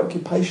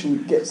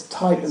self-preoccupation gets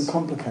tight and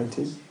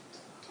complicated.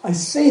 I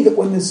see that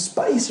when there's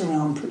space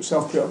around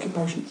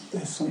self-preoccupation,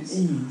 there's some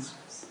ease.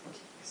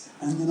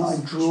 And then I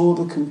draw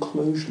the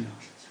conclusion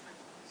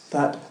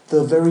that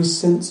the very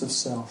sense of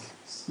self,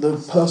 the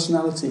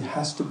personality,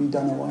 has to be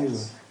done away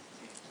with.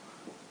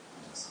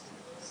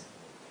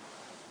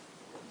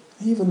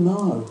 Even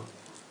though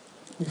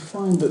we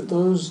find that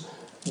those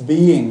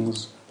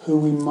beings who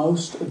we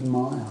most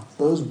admire,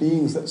 those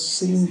beings that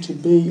seem to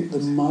be the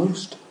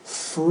most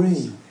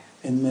free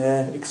in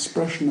their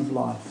expression of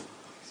life,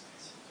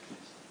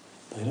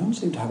 they don't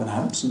seem to have an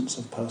absence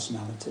of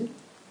personality.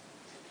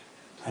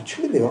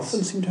 Actually, they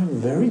often seem to have a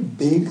very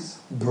big,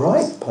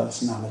 bright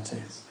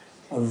personality,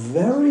 a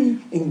very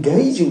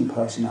engaging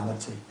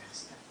personality.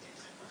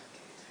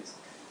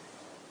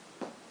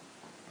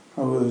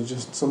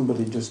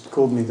 Somebody just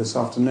called me this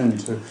afternoon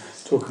to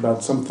talk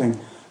about something.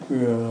 We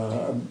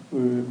were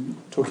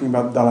talking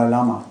about Dalai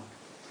Lama.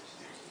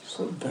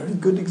 So a very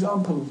good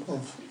example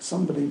of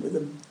somebody with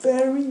a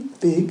very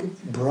big,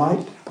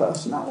 bright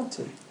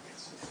personality.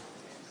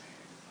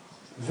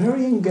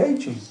 Very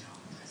engaging.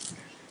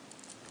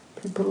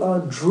 People are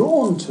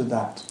drawn to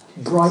that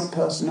bright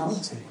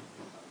personality.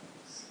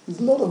 There's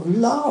a lot of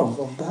love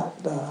of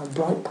that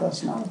bright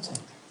personality.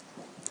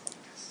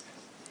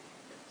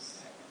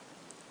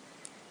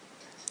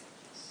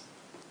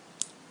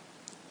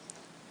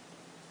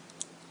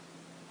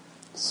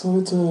 So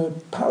it's a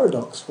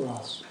paradox for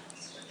us.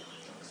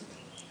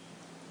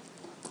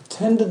 The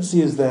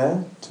tendency is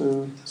there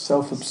to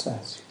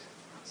self-obsess.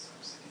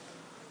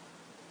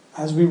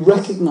 As we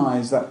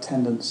recognize that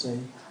tendency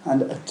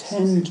and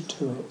attend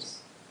to it,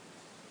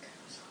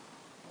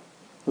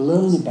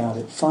 learn about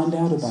it, find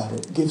out about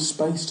it, give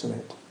space to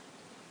it,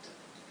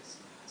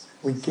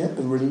 we get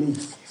the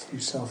relief from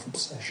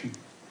self-obsession.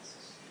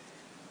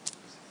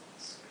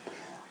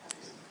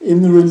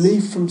 In the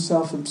relief from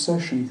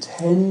self-obsession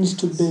tends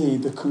to be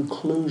the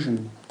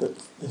conclusion that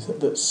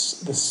the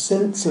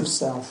sense of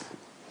self,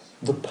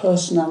 the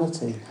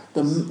personality,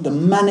 the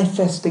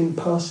manifesting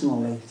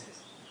personally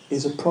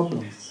is a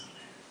problem.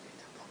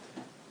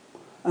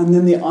 And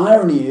then the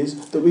irony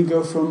is that we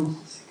go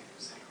from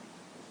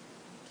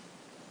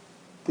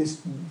this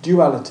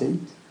duality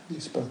we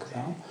spoke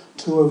about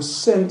to a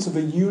sense of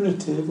a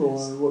unitive, or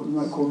what we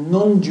might call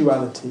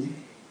non-duality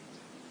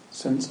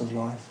sense of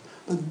life.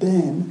 But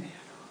then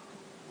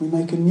we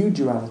make a new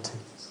duality.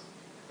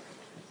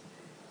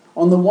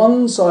 On the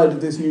one side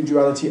of this new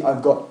duality,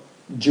 I've got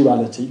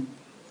duality,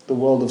 the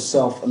world of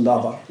self and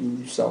other,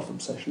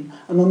 self-obsession.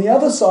 And on the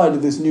other side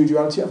of this new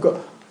duality, I've got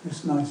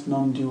this nice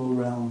non-dual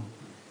realm.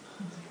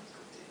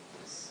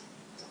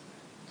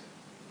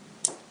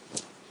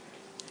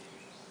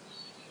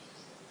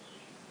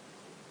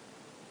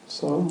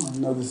 So, I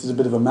know this is a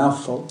bit of a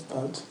mouthful,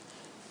 but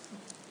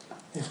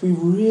if we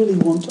really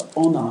want to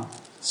honour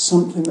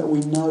something that we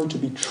know to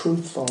be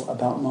truthful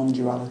about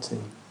non-duality,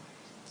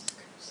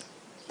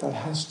 that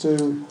has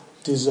to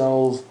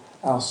dissolve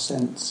our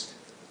sense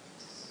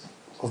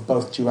of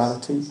both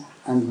duality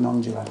and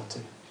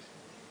non-duality.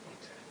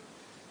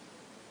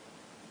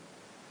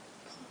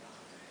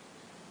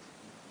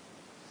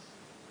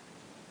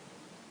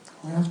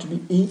 We have to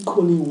be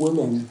equally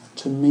willing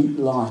to meet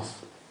life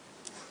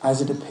as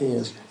it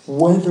appears,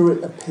 whether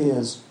it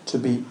appears to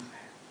be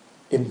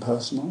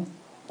impersonal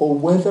or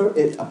whether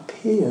it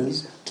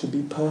appears to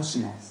be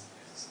personal.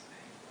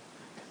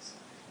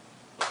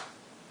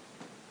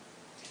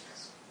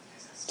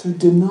 To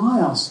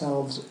deny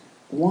ourselves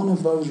one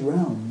of those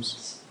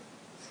realms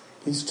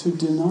is to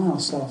deny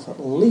ourselves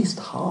at least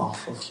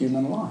half of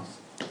human life.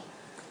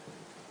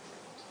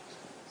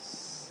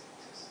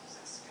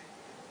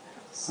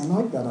 I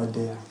like that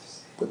idea,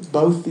 that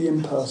both the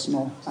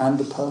impersonal and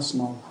the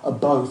personal are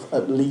both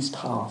at least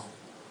half.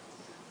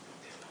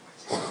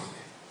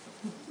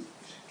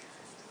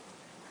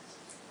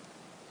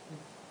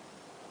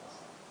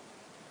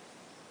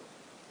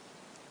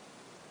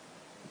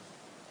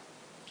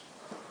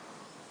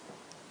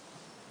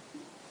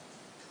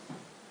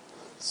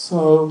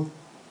 So,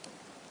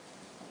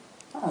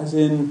 as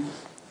in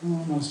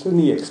almost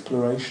any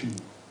exploration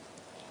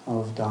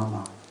of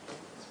Dharma,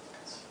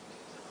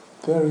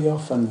 very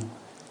often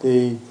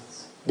the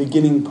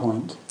beginning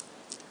point,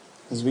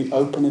 as we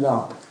open it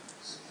up,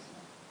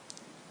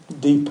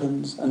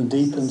 deepens and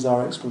deepens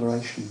our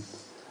exploration,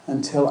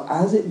 until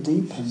as it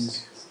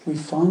deepens, we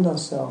find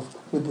ourselves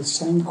with the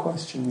same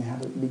question we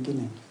had at the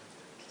beginning.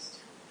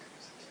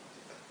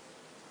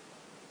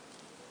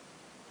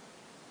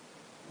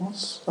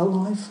 What's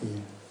alive for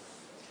you?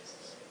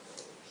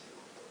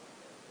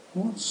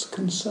 What's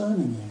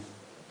concerning you?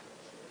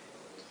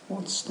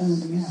 What's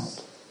standing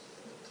out?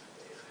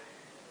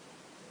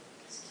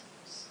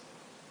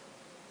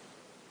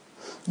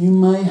 You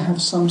may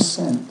have some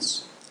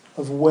sense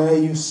of where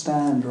you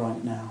stand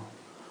right now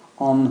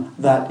on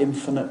that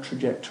infinite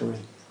trajectory.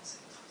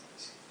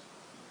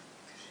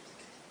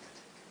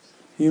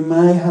 You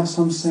may have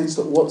some sense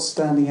that what's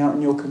standing out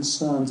in your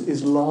concerns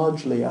is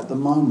largely, at the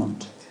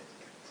moment,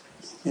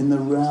 in the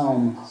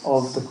realm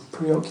of the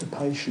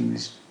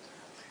preoccupations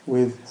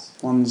with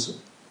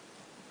one's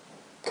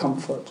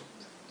comfort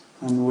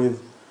and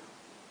with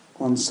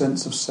one's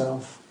sense of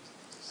self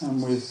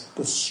and with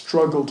the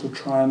struggle to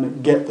try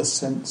and get the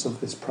sense of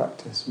this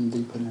practice and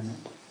deepen in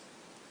it.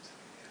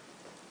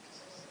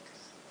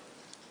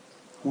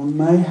 One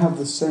may have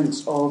the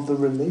sense of the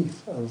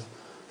relief of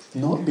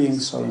not being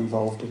so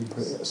involved in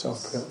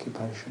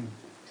self-preoccupation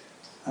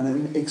and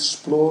in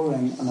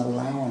exploring and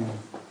allowing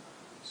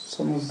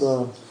some of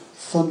the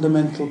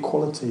fundamental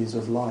qualities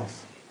of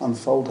life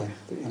unfolding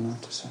that you're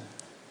noticing.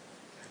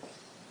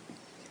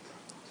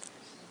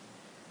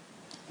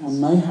 One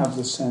may have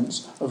the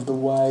sense of the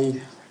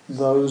way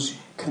those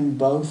can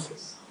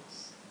both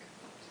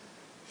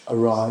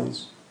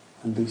arise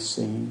and be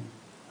seen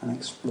and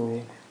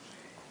explored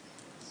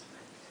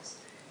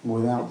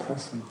without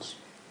preference.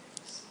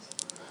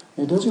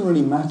 It doesn't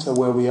really matter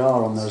where we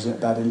are on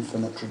that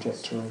infinite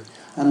trajectory.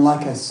 And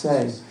like I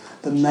say,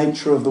 the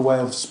nature of the way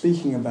of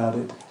speaking about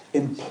it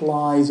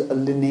implies a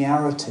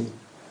linearity,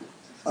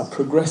 a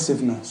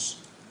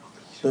progressiveness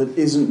that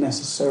isn't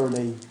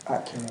necessarily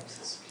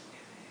accurate.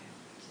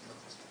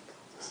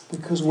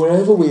 Because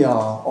wherever we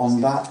are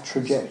on that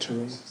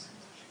trajectory,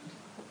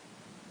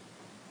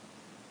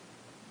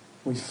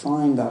 we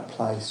find that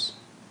place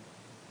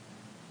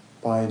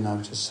by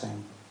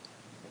noticing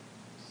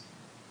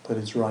that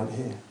it's right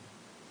here.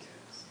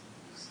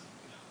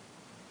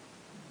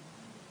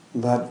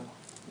 That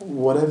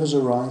whatever's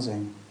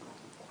arising,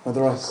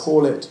 whether I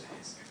call it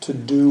to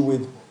do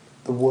with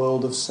the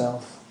world of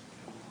self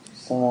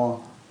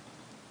or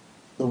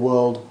the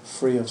world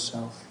free of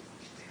self,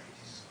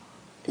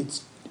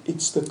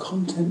 it's the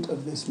content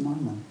of this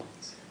moment.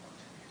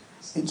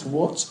 It's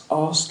what's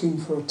asking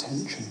for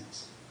attention.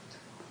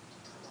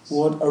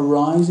 What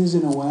arises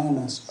in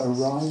awareness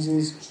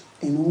arises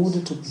in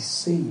order to be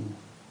seen,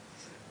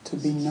 to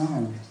be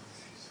known,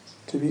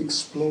 to be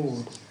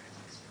explored,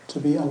 to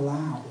be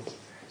allowed.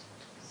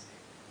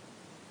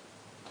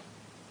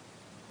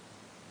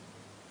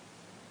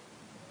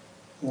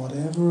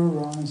 Whatever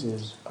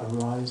arises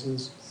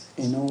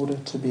in order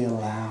to be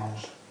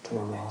allowed to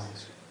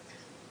arise.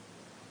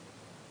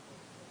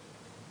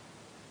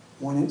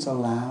 When it's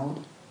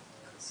allowed,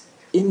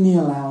 in the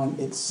allowing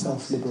it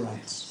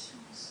self-liberates.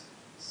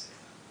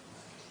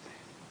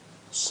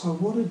 So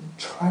what a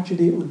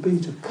tragedy it would be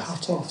to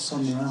cut off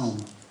some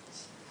realm.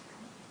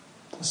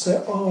 To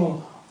say,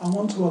 oh, I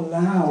want to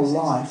allow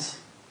life,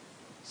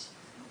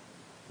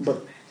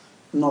 but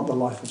not the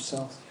life of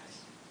self.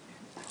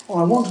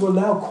 Or I want to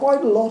allow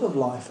quite a lot of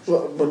life,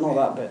 but not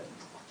that bit.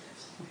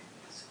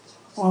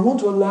 Or I want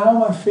to allow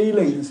my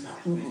feelings,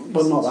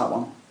 but not that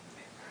one.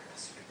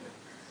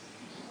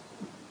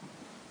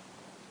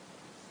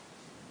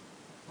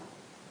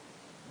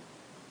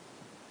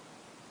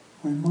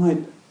 We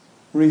might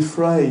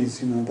rephrase,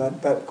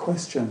 that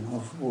question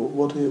of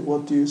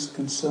what is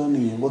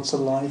concerning you, what's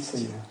alive for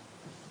you.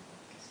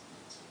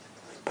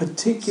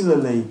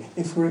 Particularly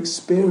if we're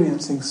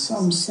experiencing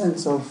some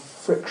sense of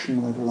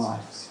friction with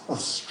life, of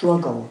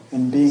struggle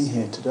in being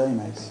here today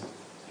maybe.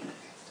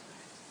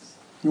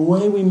 The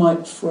way we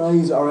might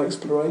phrase our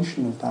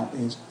exploration of that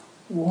is,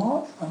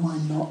 what am I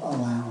not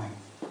allowing?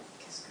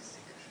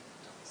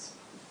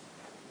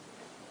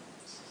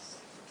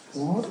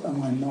 What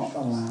am I not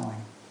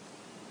allowing?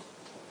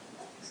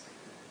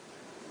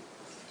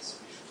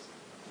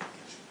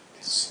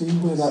 See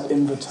where that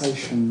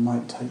invitation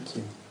might take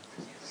you.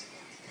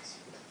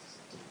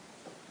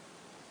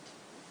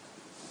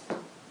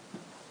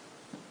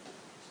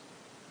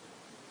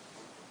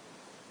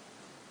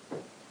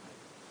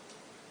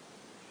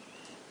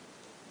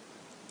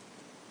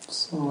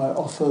 So I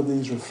offer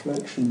these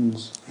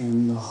reflections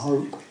in the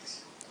hope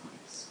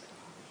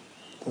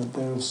that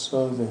they're of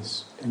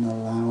service in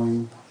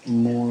allowing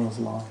more of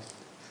life,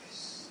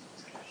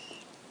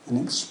 in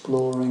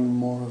exploring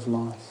more of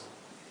life,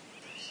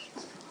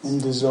 in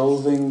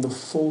dissolving the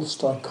false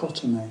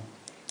dichotomy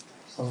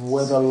of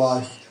whether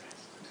life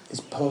is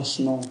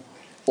personal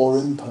or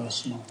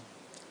impersonal.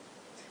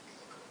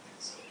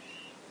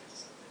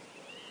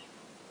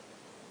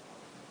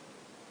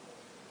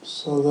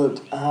 So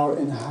that our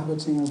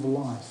inhabiting of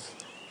life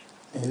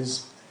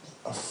is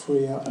a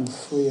freer and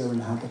freer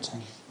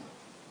inhabiting.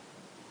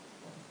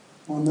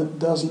 One that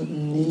doesn't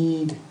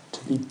need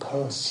to be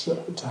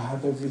to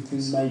have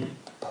everything made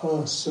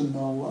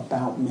personal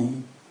about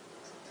me,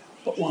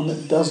 but one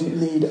that doesn't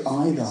need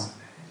either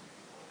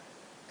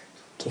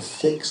to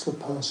fix the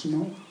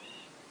personal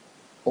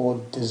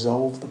or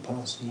dissolve the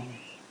personal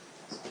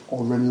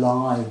or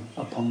rely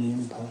upon the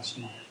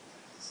impersonal.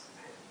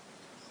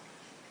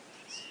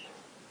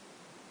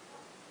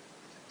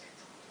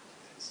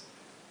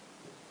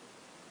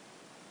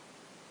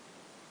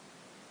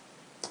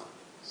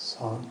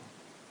 So,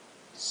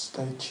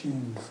 stay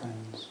tuned,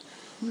 friends.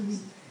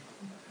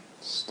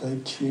 Stay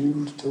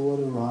tuned to what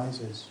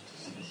arises.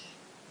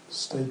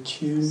 Stay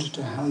tuned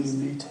to how you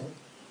meet it.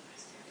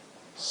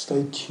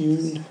 Stay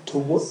tuned to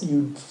what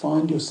you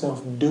find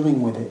yourself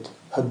doing with it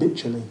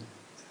habitually.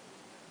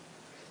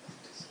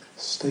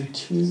 Stay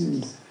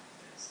tuned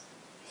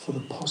for the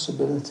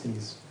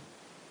possibilities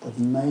that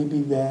may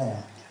be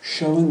there,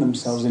 showing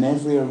themselves in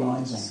every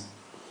arising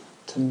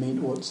to meet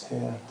what's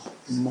here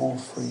more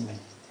freely,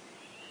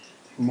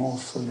 more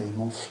fully,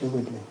 more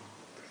fluidly.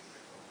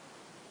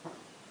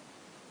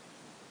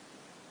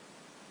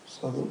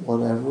 So that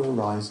whatever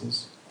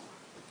arises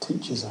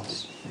teaches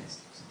us,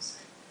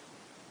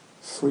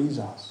 frees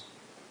us.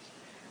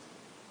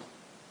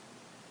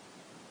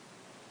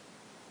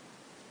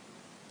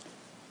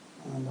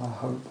 And I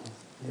hope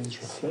these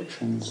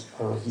reflections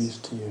are of use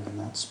to you in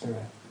that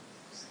spirit.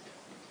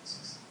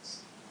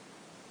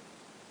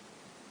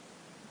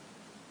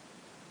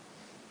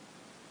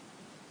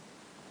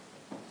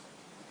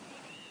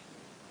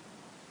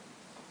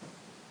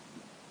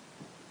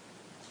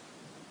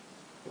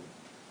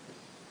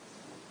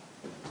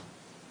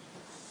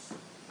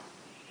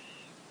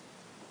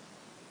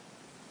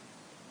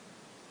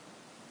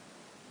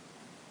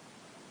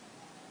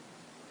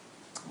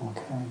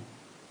 Okay.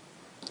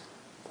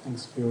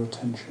 Thanks for your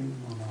attention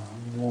on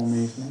a warm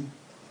evening.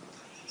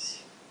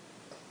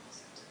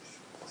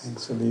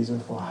 Thanks, Elisa,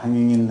 for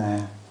hanging in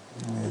there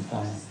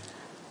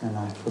and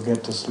I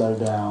forget to slow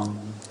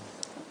down.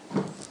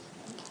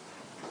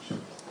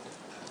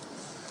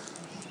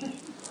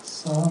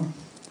 So,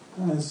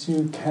 as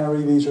you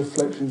carry these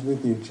reflections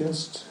with you,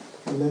 just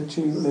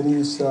letting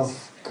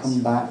yourself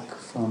come back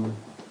from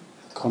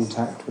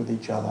contact with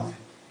each other,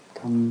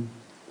 come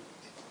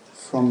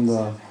from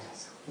the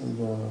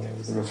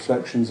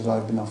reflections that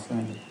I've been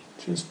offering,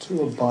 just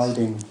to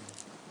abiding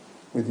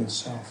with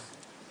yourself,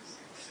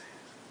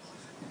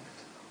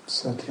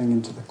 settling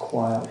into the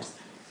quiet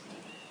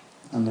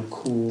and the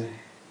cool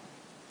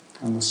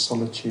and the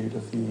solitude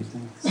of the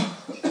evening.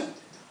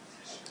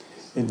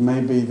 It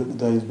may be that the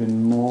day's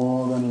been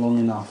more than long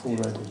enough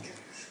already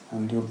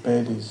and your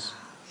bed is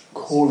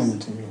calling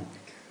to you.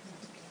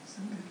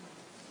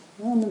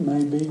 And it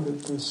may be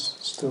that there's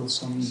still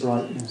some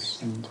brightness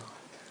and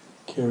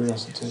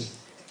curiosity.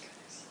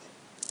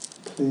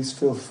 Please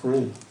feel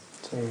free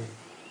to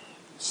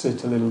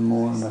sit a little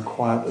more in the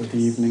quiet of the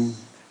evening,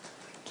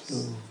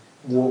 to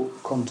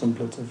walk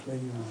contemplatively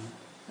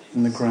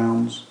in the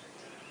grounds,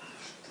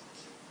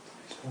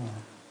 to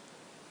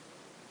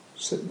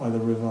sit by the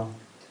river,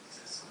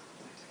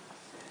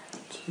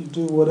 to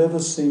do whatever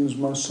seems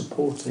most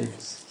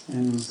supportive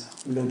in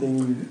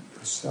letting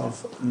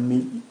yourself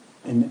in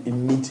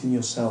meeting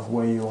yourself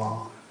where you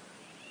are.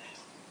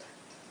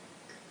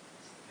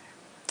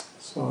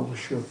 So I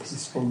wish you a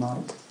peaceful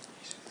night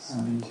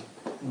and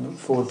I look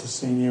forward to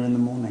seeing you in the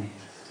morning.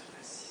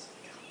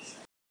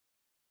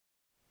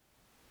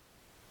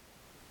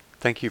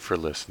 Thank you for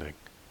listening.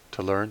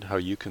 To learn how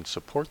you can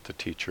support the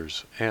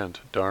teachers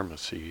and Dharma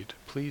Seed,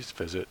 please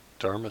visit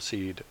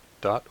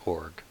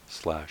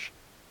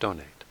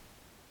dharmaseed.org/donate.